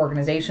new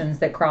organizations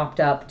that cropped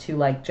up to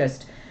like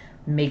just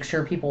make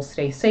sure people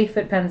stay safe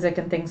at Pennsic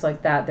and things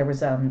like that. There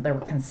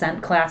were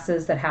consent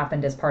classes that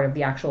happened as part of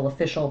the actual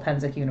official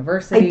Pennsic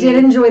University. I did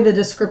enjoy the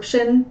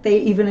description. They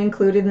even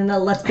included in the,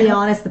 let's be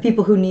honest, the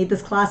people who need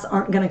this class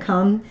aren't going to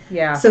come.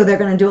 Yeah. So they're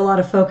going to do a lot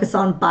of focus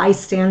on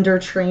bystander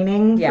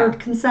training for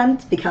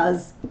consent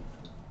because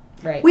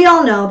we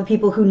all know the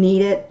people who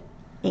need it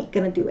ain't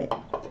going to do it.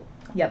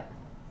 Yep.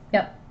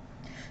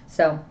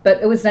 So, but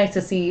it was nice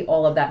to see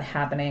all of that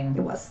happening.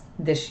 It was.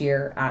 This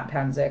year at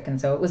Pennsic, and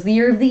so it was the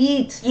year of the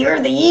yeet. Year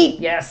of the yeet!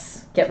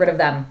 Yes. Get rid of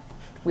them.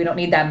 We don't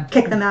need them.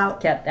 Kick them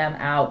out. Get them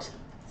out.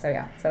 So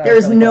yeah. So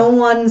there's really no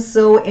one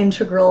so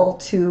integral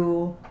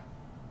to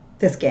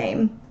this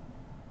game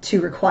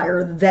to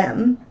require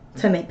them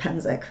to make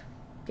Pennsic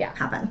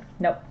happen.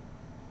 Nope.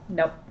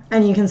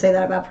 And you can say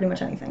that about pretty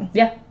much anything.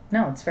 Yeah.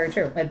 No, it's very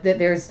true.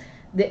 There's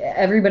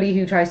everybody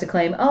who tries to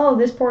claim, oh,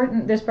 this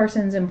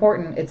person's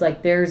important. It's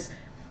like there's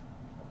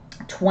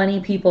 20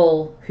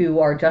 people who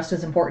are just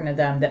as important to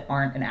them that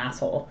aren't an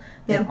asshole,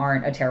 that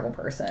aren't a terrible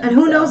person. And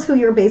who knows who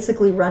you're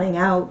basically running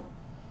out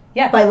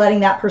by letting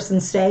that person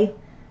stay.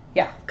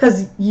 Yeah.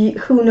 Because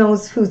who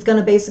knows who's going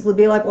to basically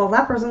be like, well, if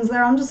that person's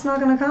there, I'm just not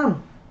going to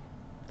come.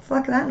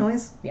 Fuck that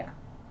noise. Yeah.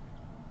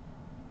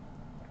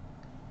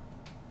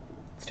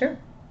 It's true.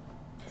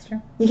 It's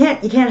true. You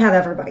can't have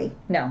everybody.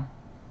 No.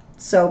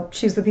 So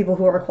choose the people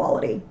who are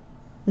quality,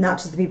 not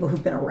just the people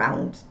who've been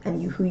around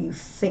and who you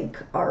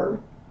think are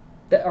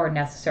that are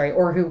necessary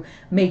or who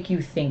make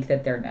you think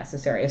that they're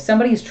necessary. If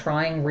somebody's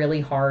trying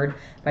really hard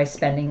by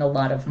spending a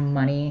lot of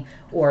money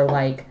or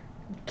like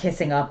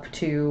kissing up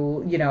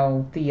to, you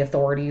know, the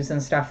authorities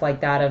and stuff like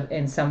that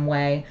in some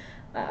way,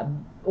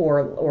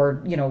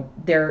 or you know,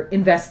 they're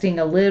investing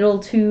a little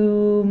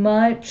too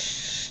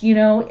much, you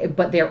know,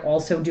 but they're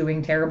also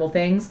doing terrible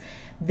things.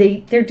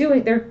 They're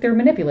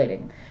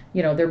manipulating.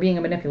 You know, they're being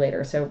a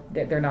manipulator, so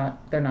they're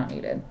not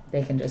needed.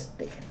 They can get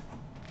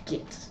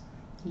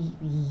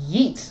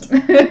yeet.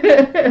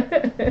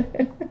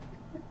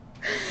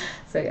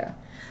 So yeah.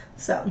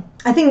 So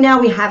I think now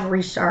we have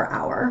reached our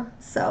hour.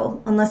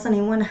 So unless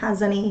anyone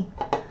has any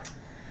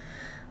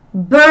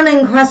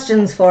burning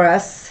questions for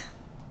us,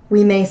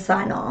 we may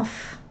sign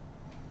off.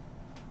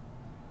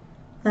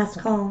 Last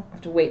call. I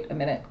have to wait a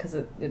minute because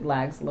it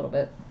lags a little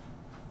bit.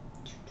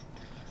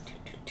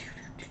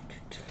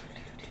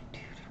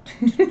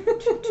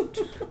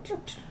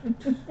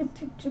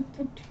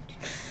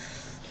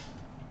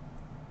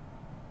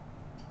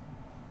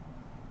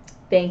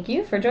 Thank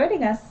you for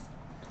joining us.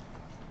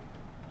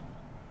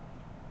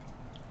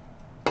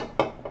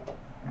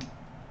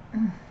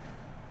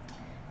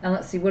 Now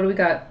let's see, what do we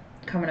got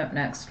coming up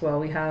next? Well,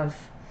 we have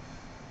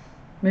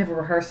a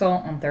rehearsal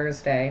on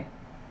Thursday.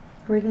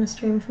 Are we going to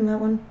stream from that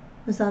one?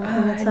 Is that a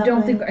thing that's I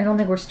don't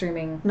think we're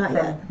streaming. Not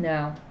yet.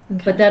 No.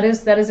 Okay. But that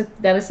is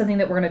something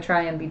that we're going to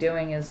try and be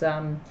doing is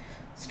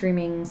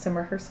streaming some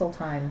rehearsal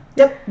time.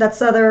 Yep,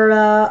 that's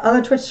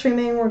other Twitch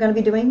streaming we're going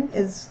to be doing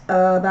is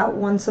about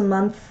once a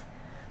month.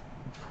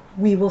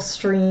 We will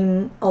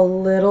stream a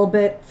little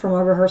bit from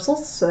our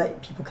rehearsals so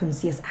that people can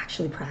see us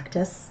actually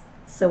practice.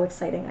 So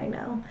exciting, I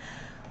know.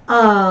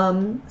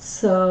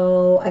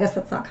 So I guess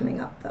that's not coming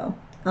up though.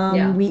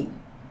 Yeah. We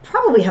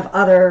probably have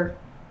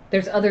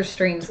There's other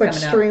streams Twitch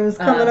coming up. streams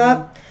coming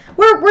up.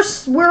 We're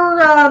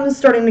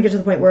starting to get to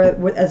the point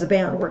where as a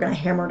band we're going to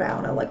hammer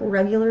down a like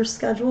regular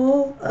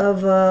schedule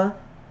of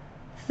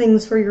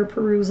things for your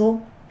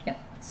perusal. Yeah.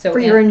 So for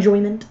your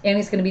enjoyment.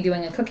 Annie's going to be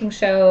doing a cooking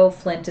show.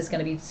 Flint is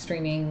going to be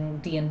streaming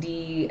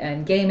D&D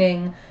and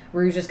gaming.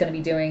 Rouge is going to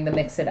be doing the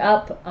Mix It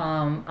Up.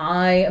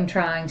 I am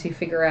trying to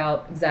figure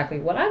out exactly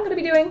what I'm going to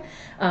be doing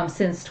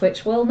since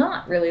Twitch will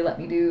not really let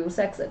me do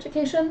sex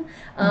education.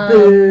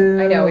 Boo.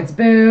 I know, it's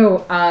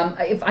boo.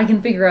 If I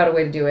can figure out a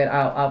way to do it,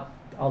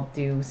 I'll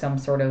do some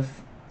sort of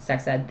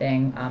sex ed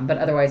thing. But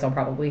otherwise, I'll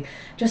probably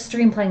just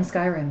stream playing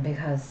Skyrim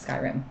because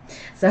Skyrim.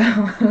 So.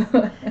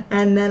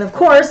 And then, of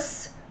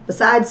course,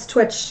 besides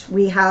Twitch,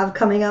 we have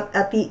coming up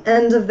at the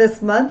end of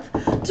this month,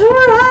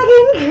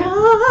 Dragon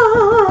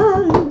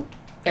Con.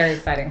 Very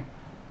exciting.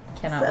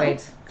 Cannot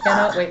wait.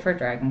 Cannot wait for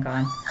Dragon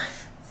Con.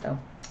 So,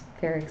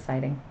 very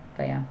exciting.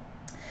 But yeah.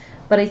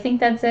 But I think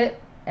that's it.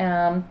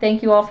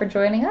 Thank you all for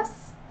joining us.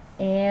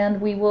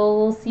 And we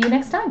will see you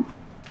next time.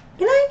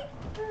 Good night.